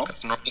feeling, you know.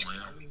 That's normal,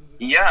 yeah.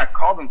 Yeah,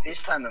 call them,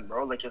 FaceTime them,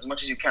 bro. As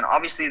much as you can.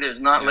 Obviously, there's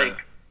not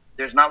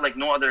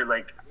no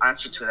other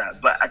answer to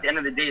that. But at the end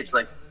of the day, it's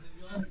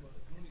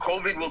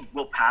COVID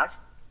will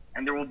pass,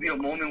 and there will be a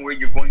moment where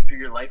you're going through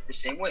your life the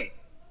same way.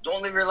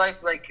 Don't live your life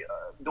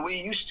the way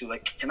you used to.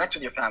 Connect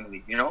with your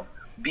family. You know,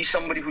 be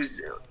somebody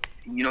who's,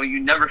 you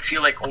never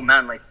feel oh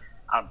man,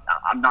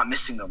 I'm not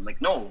missing them.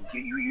 No,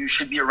 you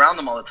should be around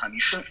them all the time.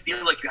 You shouldn't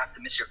feel like you have to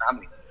miss your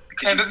family.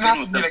 And it doesn't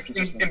have to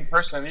be in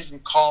person. You can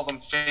call them,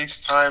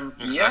 FaceTime,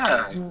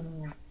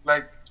 Zoom.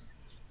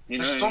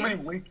 There's so many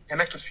ways to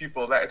connect with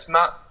people that it's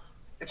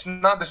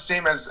not the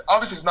same as,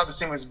 obviously it's not the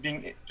same as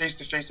being face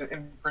to face and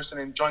in person,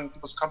 enjoying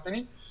people's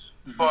company,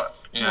 but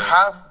you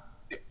have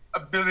the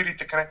ability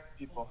to connect with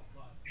people.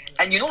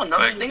 And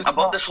another thing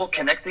about this whole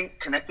connecting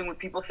with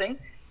people thing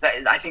that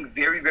is, I think,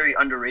 very, very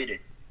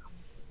underrated.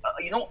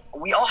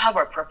 We all have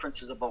our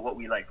preferences about what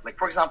we like.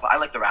 For example, I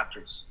like the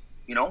Raptors.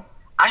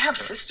 I have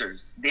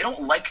sisters. They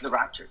don't like the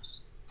Raptors.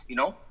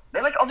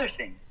 They like other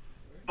things.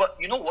 But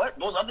you know what?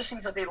 Those other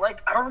things that they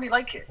like, I don't really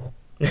like it.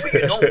 But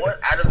you know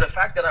what? Out of the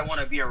fact that I want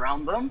to be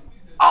around them,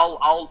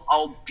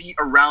 I'll be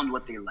around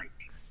what they like.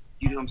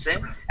 You know what I'm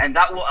saying? And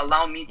that will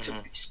allow me to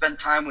spend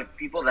time with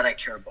people that I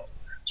care about.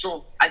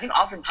 So I think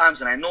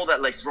oftentimes, and I know that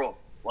bro,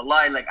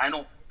 wallahi, I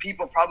know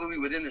people probably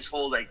within this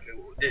whole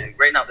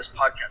right now this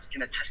podcast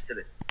can attest to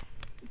this.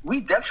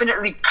 We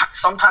definitely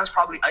sometimes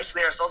probably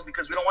isolate ourselves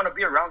because we don't want to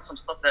be around some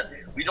stuff that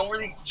we don't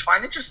really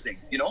find interesting,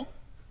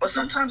 But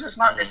sometimes it's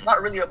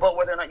not really about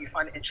whether or not you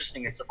find it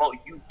interesting. It's about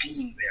you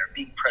being there,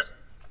 being present,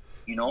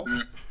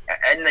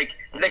 And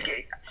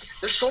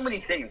there's so many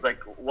things.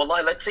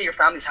 Wallahi, let's say your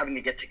family's having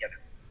to get together,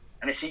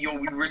 and they say, "Yo,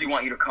 we really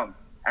want you to come."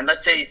 And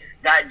let's say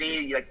that day,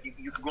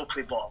 you could go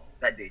play ball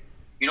that day.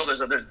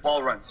 There's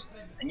ball runs,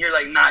 and you're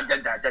like, "Nah,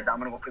 dead, I'm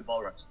gonna go play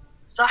ball runs."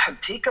 Sahib,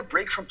 take a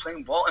break from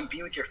playing ball and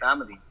be with your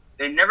family.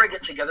 They never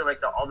get together like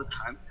that all the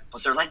time,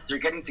 but they're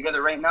getting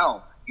together right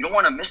now. You don't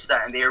want to miss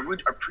that, and they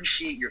would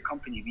appreciate your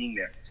company being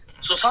there.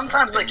 So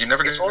sometimes, you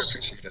never get to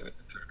appreciate it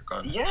until you're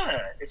gone. Yeah,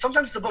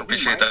 sometimes it's about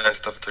appreciate that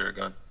stuff until you're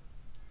gone.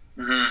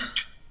 Mm-hmm.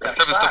 That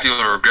type of stuff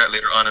you'll regret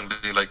later on and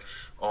be like,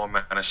 "Oh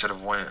man, I should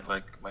have went."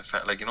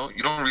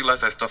 You don't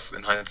realize that stuff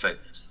in hindsight.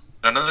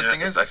 And another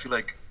thing is, I feel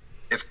like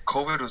if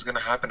COVID was gonna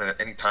happen at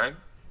any time,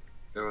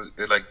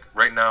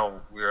 right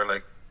now we are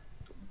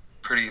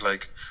pretty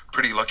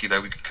lucky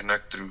that we can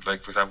connect through, for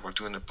example, we're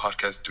doing a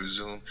podcast through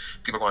Zoom.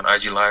 People go on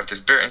IG Live.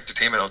 There's bare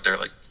entertainment out there.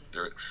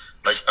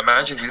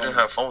 Imagine we didn't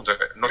have phones.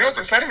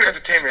 It's not even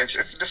entertainment.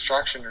 It's a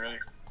distraction, really.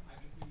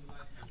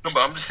 No,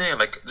 but I'm just saying,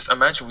 just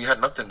imagine we had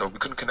nothing though. We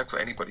couldn't connect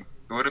with anybody.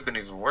 It would have been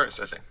even worse,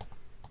 I think.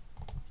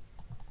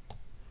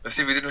 Let's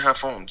say we didn't have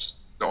phones.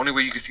 The only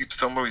way you could see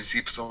someone was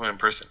you see someone in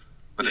person.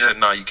 But they said,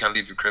 "Nah, you can't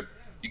leave your crib."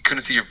 You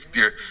couldn't see your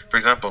for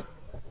example,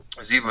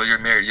 Ziba, you're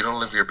married. You don't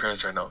live with your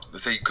parents right now.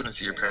 Let's say you couldn't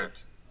see your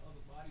parents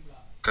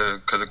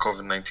because of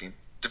COVID-19.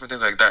 Different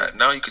things like that.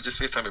 Now you could just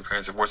FaceTime your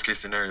parents. In worst case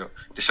scenario,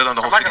 they shut down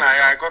the whole city.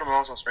 I go to my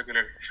mom's house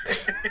regularly.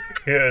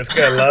 Yeah, it's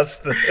got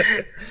lost.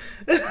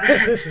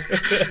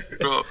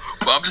 Bro,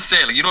 but I'm just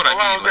saying, you know what I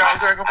mean. I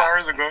was there a couple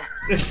hours ago.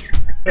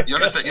 You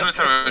understand what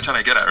I'm trying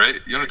to get at,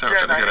 right? You understand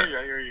what I'm trying to get at?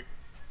 I hear you.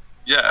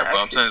 Yeah, but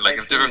I'm saying,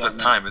 if there was a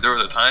time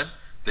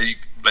that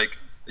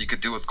you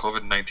could deal with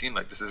COVID-19,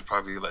 this is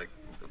probably the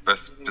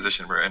best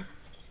position we're in.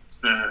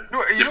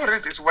 No, you know what it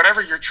is? It's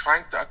whatever you're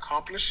trying to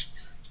accomplish,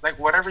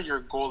 whatever your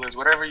goal is,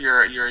 whatever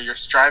you're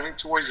striving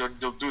towards,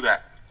 you'll do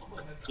that.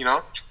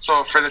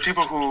 So for the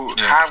people who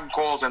have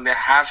goals and they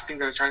have things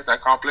that they're trying to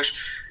accomplish,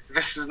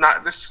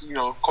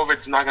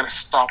 COVID's not gonna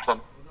stop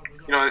them.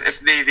 If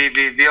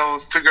they'll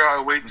figure out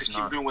a way to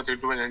keep doing what they're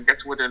doing and get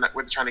to what they're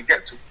trying to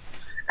get to.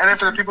 And then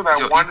for the people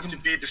that wanted to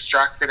be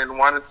distracted and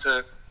wanted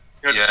to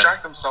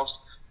distract themselves,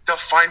 they'll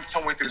find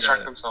some way to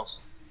distract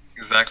themselves.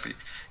 Exactly.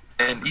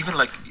 And even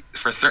like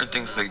for certain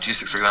things like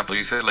G6, for example,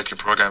 you said like your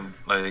program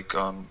like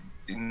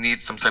you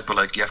need some type of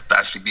like you have to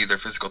actually be there,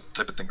 physical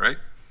type of thing, right?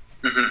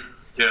 Mm-hmm.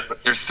 Yeah.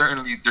 But there's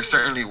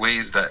certainly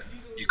ways that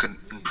you can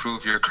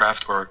improve your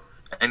craft or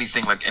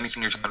anything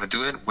you're trying to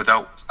do it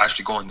without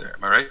actually going there.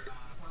 Am I right?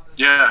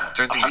 Yeah.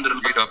 Certain things you can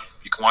read up,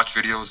 you can watch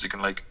videos, you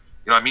can like,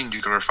 you know what I mean?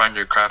 You can refine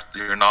your craft,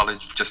 your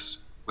knowledge just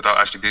without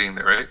actually being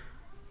there, right?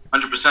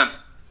 100%.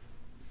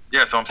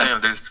 Yeah, so I'm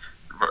saying there's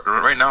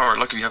right now, or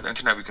luckily we have the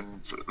internet, we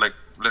can like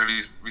literally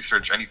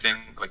research anything.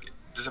 Like it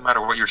doesn't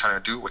matter what you're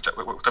trying to do, what type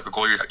of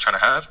goal you're trying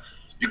to have,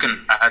 you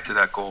can add to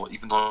that goal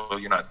even though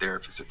you're not there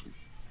physically.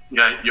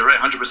 Yeah, you're right,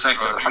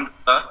 100%.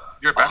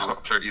 You're a basketball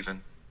player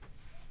even.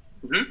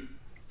 Mm-hmm.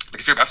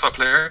 Like if you're a basketball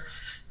player,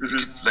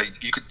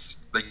 you could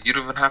you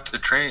don't even have to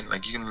train.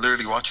 Like you can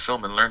literally watch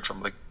film and learn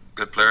from like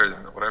good players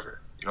or whatever.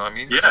 You know what I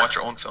mean? Yeah. You can watch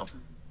your own film.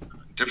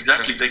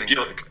 Exactly. Things, you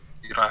don't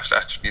have to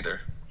actually be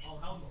there.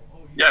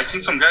 Yeah, I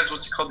seen some guys,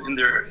 what's it called, in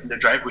their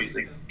driveways,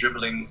 like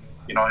dribbling,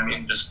 you know what I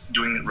mean, just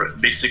doing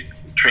basic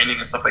training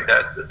and stuff like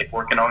that, like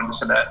working out and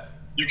this and that.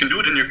 You can do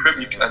it in your crib,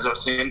 as I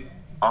was saying,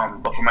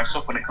 but for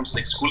myself, when it comes to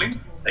like schooling,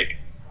 like,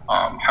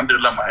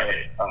 alhamdulillah,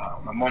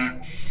 my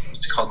mom,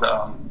 what's it called,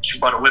 she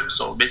bought a whip,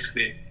 so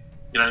basically,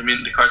 you know what I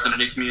mean, the car's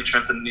underneath me,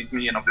 insurance underneath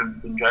me, and I've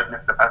been driving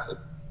it for the past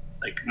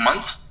like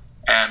month,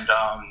 and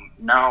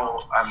now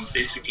I'm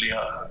basically,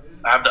 I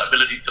have the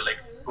ability to like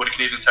go to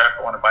Canadian Tire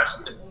if I want to buy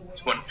something,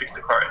 to go and fix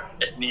the car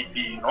if need be,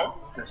 you know,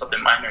 and something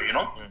minor, you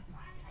know.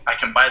 I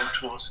can buy the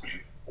tools,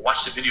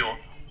 watch the video,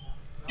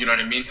 you know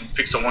what I mean, and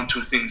fix the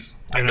 1-2 things.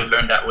 I can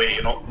learn that way,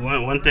 you know.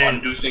 One thing,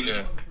 do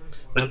things,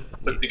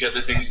 put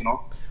together things, you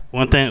know.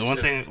 One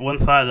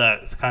thought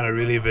that's kind of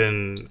really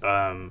been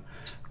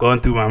going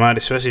through my mind,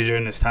 especially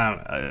during this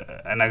time,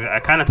 and I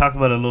kind of talked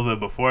about it a little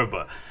bit before,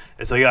 but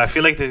it's like, I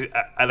feel like this,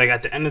 like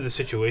at the end of the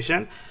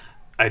situation,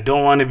 I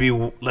don't want to be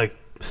like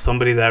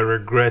somebody that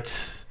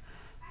regrets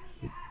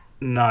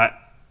not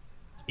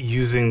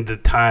using the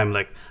time.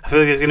 Like I feel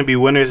like there's gonna be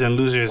winners and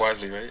losers.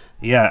 Wisely, right?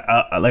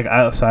 Yeah, like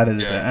outside of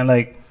this, and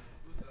like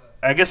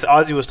I guess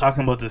Ozzy was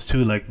talking about this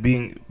too, like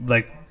being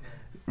like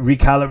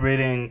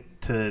recalibrating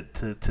to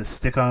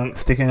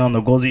sticking on the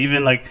goals, or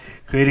even like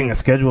creating a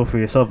schedule for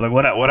yourself. Like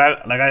what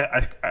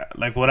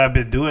I've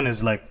been doing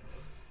is like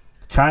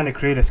trying to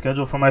create a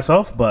schedule for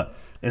myself, but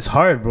it's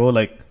hard, bro.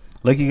 Like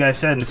you guys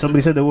said,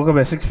 somebody said they woke up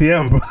at 6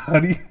 p.m. bro. How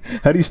do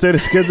you start a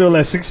schedule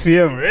at 6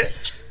 p.m., right?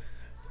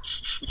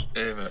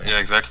 Yeah, man. Yeah,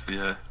 exactly.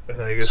 Yeah.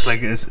 It's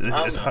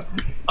hard.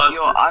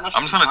 Yo, honestly,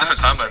 I'm just on a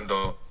different timeline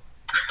though.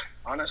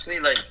 Honestly,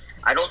 like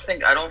I don't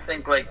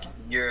think like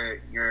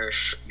your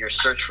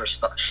search for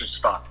stuff should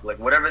stop. Like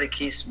whatever the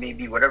case may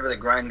be, whatever the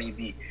grind may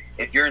be.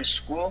 If you're in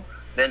school,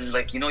 then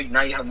like now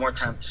you have more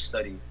time to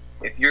study.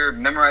 If you're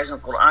memorizing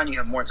Quran, you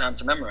have more time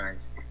to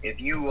memorize.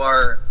 If you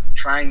are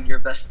trying your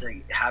best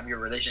to have your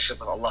relationship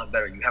with Allah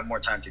better, you have more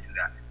time to do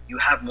that. You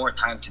have more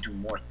time to do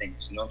more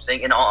things. You know what I'm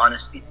saying? In all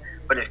honesty.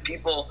 But if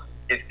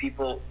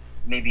people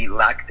maybe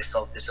lack the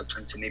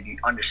self-discipline to maybe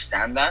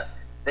understand that,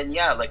 then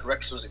yeah, like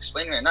Rex was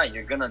explaining right now,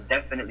 you're gonna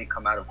definitely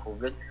come out of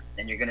COVID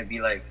and you're gonna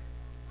be like,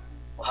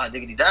 well, how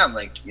diggity damn,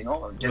 like, you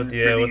know, didn't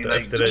really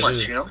like do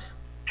much, you know?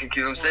 You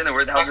know what I'm saying?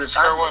 Where the hell did the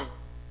time go?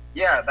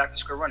 Yeah, back to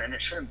square one, and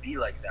it shouldn't be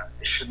like that.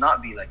 It should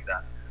not be like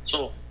that.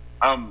 So,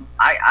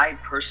 I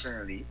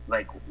personally,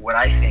 like, what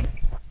I think,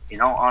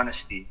 in all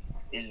honesty,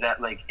 is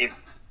that like if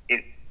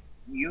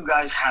you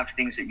guys have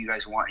things that you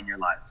guys want in your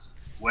lives,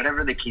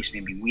 whatever the case may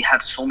be, we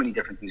have so many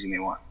different things we may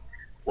want.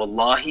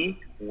 Wallahi,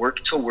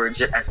 work towards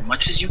it as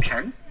much as you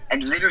can,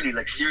 and literally,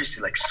 like,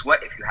 seriously, like,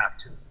 sweat if you have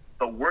to,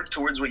 but work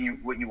towards what you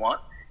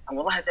want. And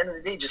wallah, at the end of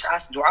the day, just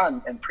ask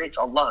dua and pray to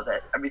Allah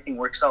that everything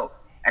works out.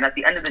 And at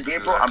the end of the day,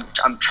 bro,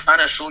 I'm trying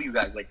to show you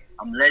guys, like,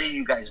 I'm letting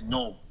you guys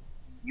know,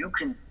 you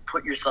can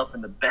put yourself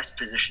in the best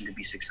position to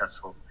be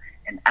successful.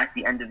 And at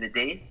the end of the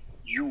day,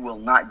 you will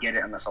not get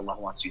it unless Allah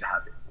wants you to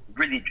have it.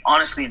 Really,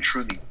 honestly and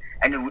truly.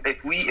 And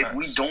if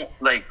we don't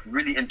like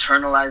really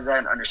internalize that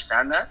and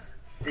understand that,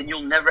 then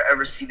you'll never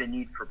ever see the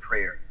need for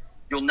prayer.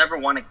 You'll never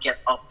want to get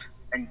up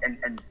and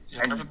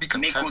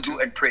make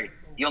wudu and pray.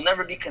 You'll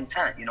never be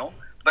content, you know.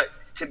 But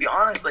to be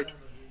honest, like,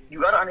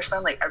 you gotta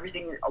understand, like,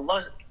 everything.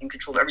 Allah's in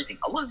control of everything.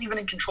 Allah's even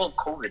in control of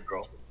COVID,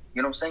 bro.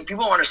 You know what I'm saying?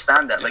 People don't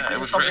understand that. Like,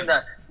 this is something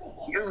that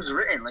it was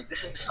written. Like,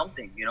 this is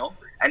something, you know.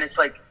 And it's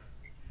like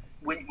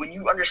when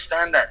you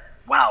understand that,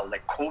 wow,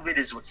 like, COVID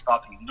is what's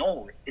stopping you.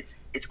 No, it's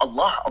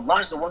Allah. Allah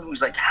is the one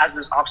who's like has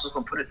this obstacle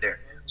and put it there.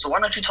 So why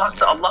don't you talk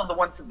to Allah, the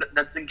one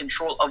that's in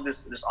control of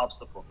this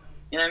obstacle?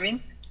 You know what I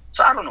mean?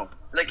 So I don't know.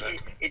 Like,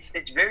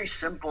 it's very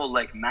simple,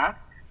 like, math,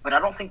 but I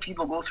don't think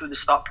people go through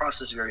this thought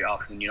process very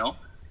often, you know.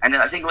 And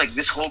I think, like,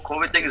 this whole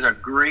COVID thing is a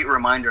great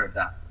reminder of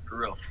that, for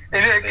real.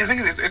 I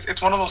think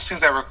it's one of those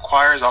things that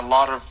requires a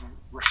lot of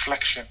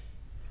reflection,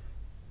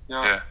 you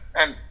know. Yeah.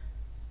 And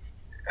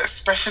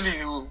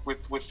especially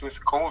with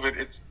COVID,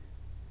 it's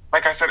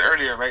like I said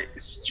earlier, right?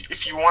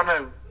 If you want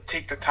to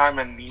take the time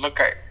and look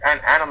at and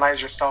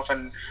analyze yourself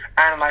and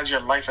analyze your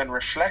life and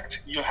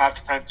reflect, you'll have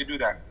the time to do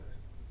that.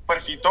 But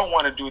if you don't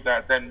want to do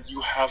that, then you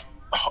have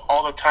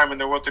all the time in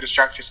the world to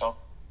distract yourself.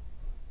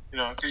 You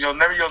know, because you'll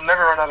never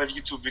run out of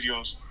YouTube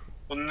videos.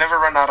 You'll never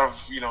run out of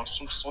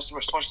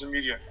social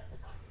media.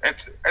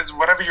 It's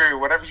whatever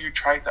you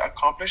try to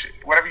accomplish,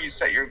 whatever you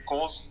set your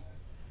goals,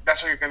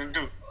 that's what you're gonna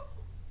do.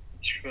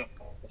 It's true.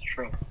 It's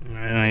true.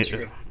 It's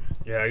true.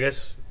 Yeah, I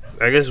guess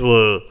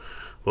we'll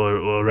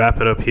wrap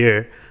it up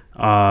here.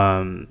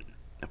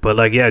 But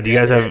like, yeah, do you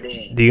guys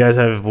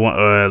have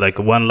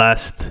one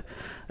last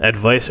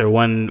advice or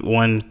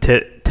one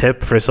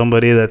tip for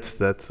somebody that's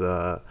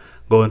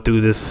going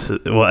through this?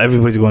 Well,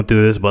 everybody's going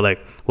through this, but like,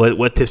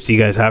 what tips do you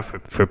guys have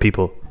for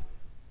people?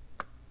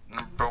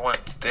 Number one,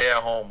 stay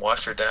at home,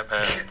 wash your damn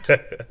hands.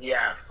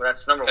 Yeah,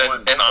 that's number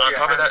one. And on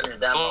top of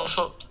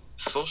that,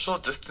 social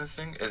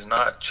distancing is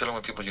not chilling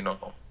with people you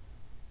know.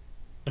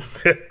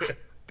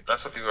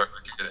 That's what people are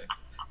forgetting.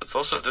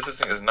 Social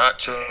distancing is not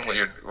chilling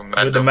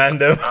with the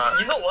Mando.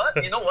 You know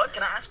what?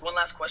 Can I ask one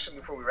last question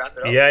before we wrap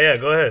it up? Yeah,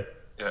 go ahead.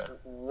 Yeah.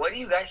 What do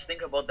you guys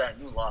think about that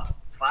new law?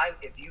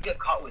 If you get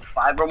caught with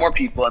 5 or more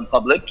people in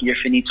public, you're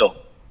finito.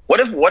 What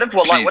if you're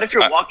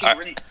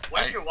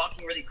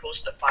walking really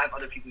close to 5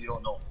 other people you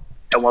don't know?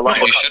 And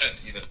You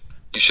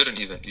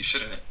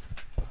shouldn't.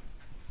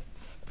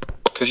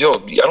 Because I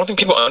don't think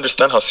people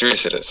understand how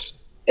serious it is.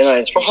 Yeah,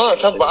 it's when I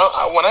go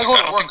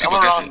to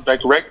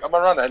work, I'm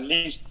around at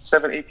least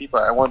 7-8 people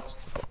at once.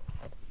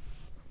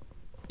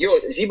 Yo,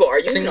 Zibo, are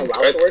you even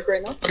allowed to work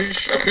right now? I'm pretty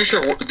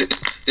sure.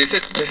 They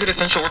said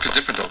essential work is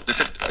different though. They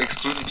said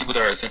excluding people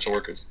that are essential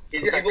workers.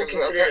 Is Zibo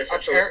considered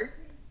essential worker?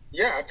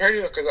 Yeah,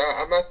 apparently, because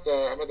I'm at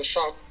the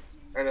shop,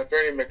 and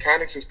apparently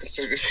mechanics is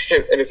considered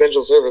an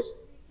essential service.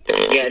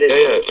 Yeah, it is.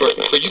 Yeah.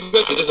 For you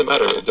guys, it doesn't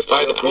matter.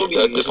 Defy the proof.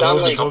 You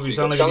sound like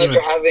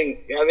you're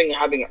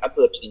having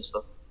epilepsy and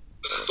stuff.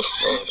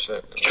 Oh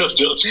shit. Chill. No,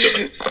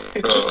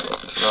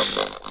 it's not.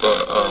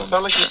 But you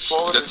sound like you're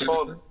swollen and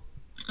swollen.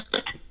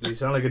 You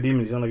sound like a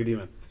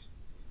demon.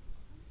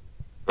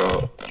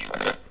 Bro,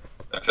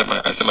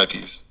 I said my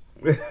piece.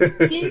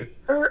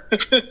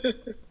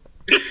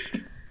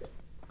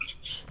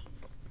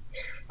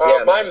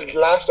 My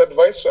last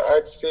advice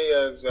I'd say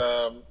is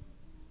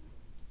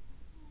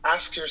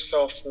ask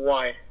yourself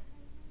why.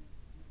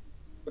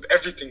 With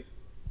everything,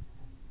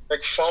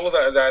 like follow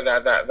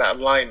that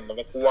line.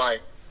 Like why?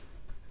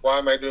 Why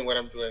am I doing what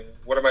I'm doing?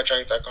 What am I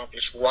trying to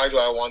accomplish? Why do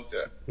I want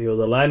it? Yo,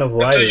 the line of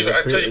why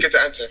until you get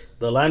the answer.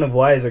 The line of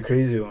why is a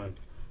crazy one.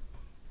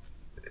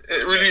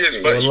 It really is,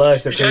 but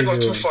you can't go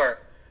too far.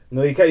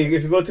 No, you can't.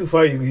 If you go too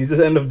far, you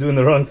just end up doing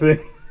the wrong thing.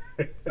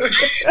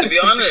 To be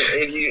honest,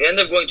 if you end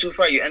up going too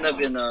far, you end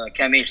up in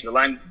CAMH. The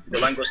line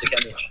goes to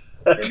CAMH.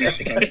 It leads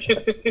to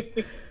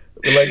CAMH.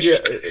 But like, yeah,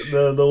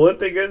 the one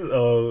thing is,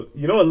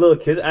 you know when little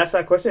kids ask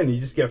that question and you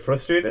just get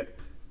frustrated?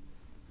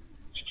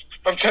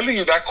 I'm telling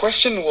you, that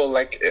question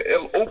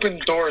it'll open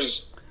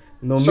doors.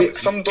 No,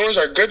 some doors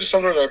are good,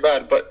 some doors are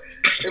bad, but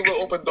it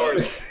will open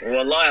doors.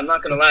 Well, I'm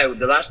not gonna lie.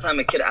 The last time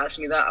a kid asked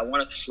me that, I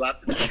wanted to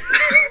slap him.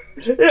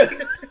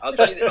 I'll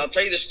tell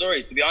you the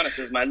story. To be honest,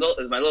 it's my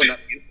little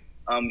nephew.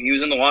 He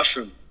was in the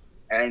washroom,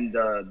 and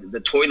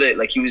the toilet,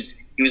 like he was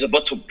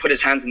about to put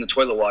his hands in the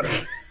toilet water,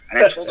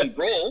 and I told him,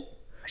 bro.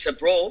 I said,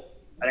 bro,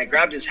 and I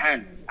grabbed his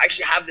hand. I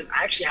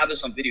actually have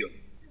this on video.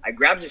 I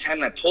grabbed his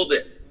hand and I pulled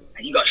it,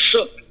 and he got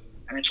shook.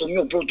 And I told him,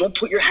 yo, bro, don't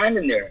put your hand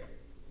in there. And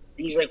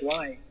he's like,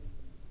 why?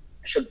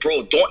 I said,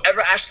 bro, don't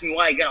ever ask me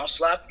why again. I'll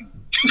slap you.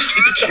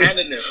 Put your hand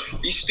in there.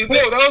 You stupid.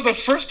 Bro, that was the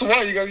first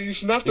one. You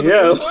snapped the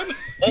first one?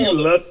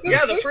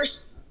 The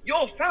first.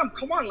 Yo, fam,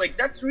 come on. Like,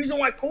 that's the reason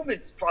why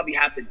COVID's probably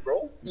happened,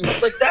 bro.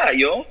 Stuff like that,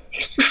 yo.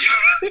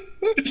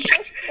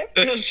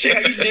 Are you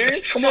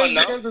serious? Come on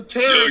now. You're a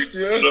terrorist,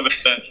 yo.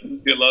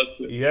 Just get lost.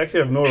 You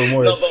actually have no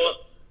remorse.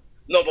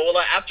 No, but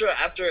after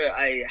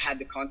I had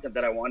the content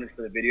that I wanted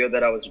for the video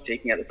that I was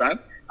taking at the time,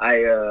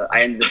 I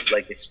ended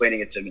up explaining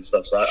it to him and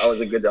stuff. So I was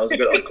a good uncle.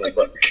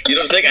 But you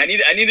know what I'm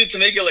saying? I needed to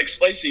make it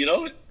spicy, you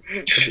know.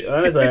 To be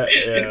honest,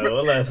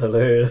 that's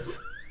hilarious.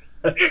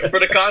 For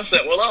the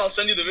content, I'll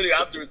send you the video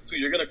afterwards too.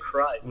 You're gonna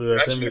cry.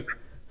 Yeah, send me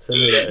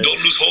that. Don't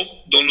lose hope.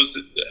 Don't lose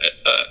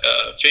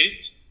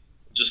faith.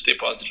 Just stay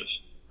positive.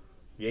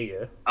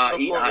 Yeah.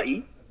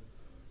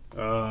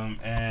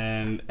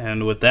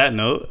 And with that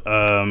note,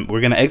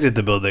 we're gonna exit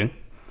the building,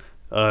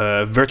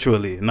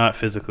 virtually, not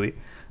physically.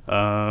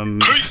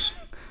 Peace.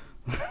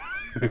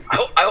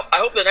 I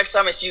hope the next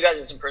time I see you guys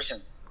it's in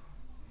person.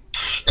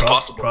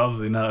 Impossible.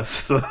 Probably not.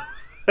 Still.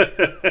 We're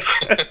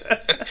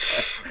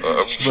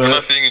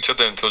not seeing each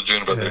other until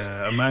June, brother.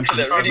 Yeah, a man.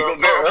 I'm up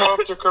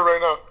to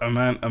right now. A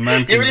man.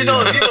 You already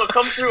know Zibo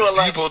come through a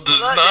lot. Zibo does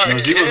not. No,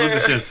 Zibo's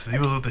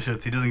with the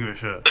shits. He doesn't give a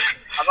shit.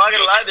 I'm not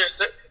gonna lie.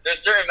 There's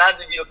certain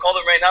mans, if you call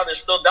them right now, they're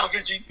still down for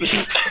GP.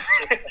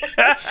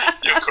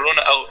 Yo,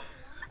 Corona out.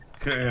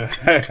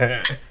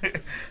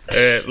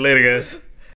 Later, guys.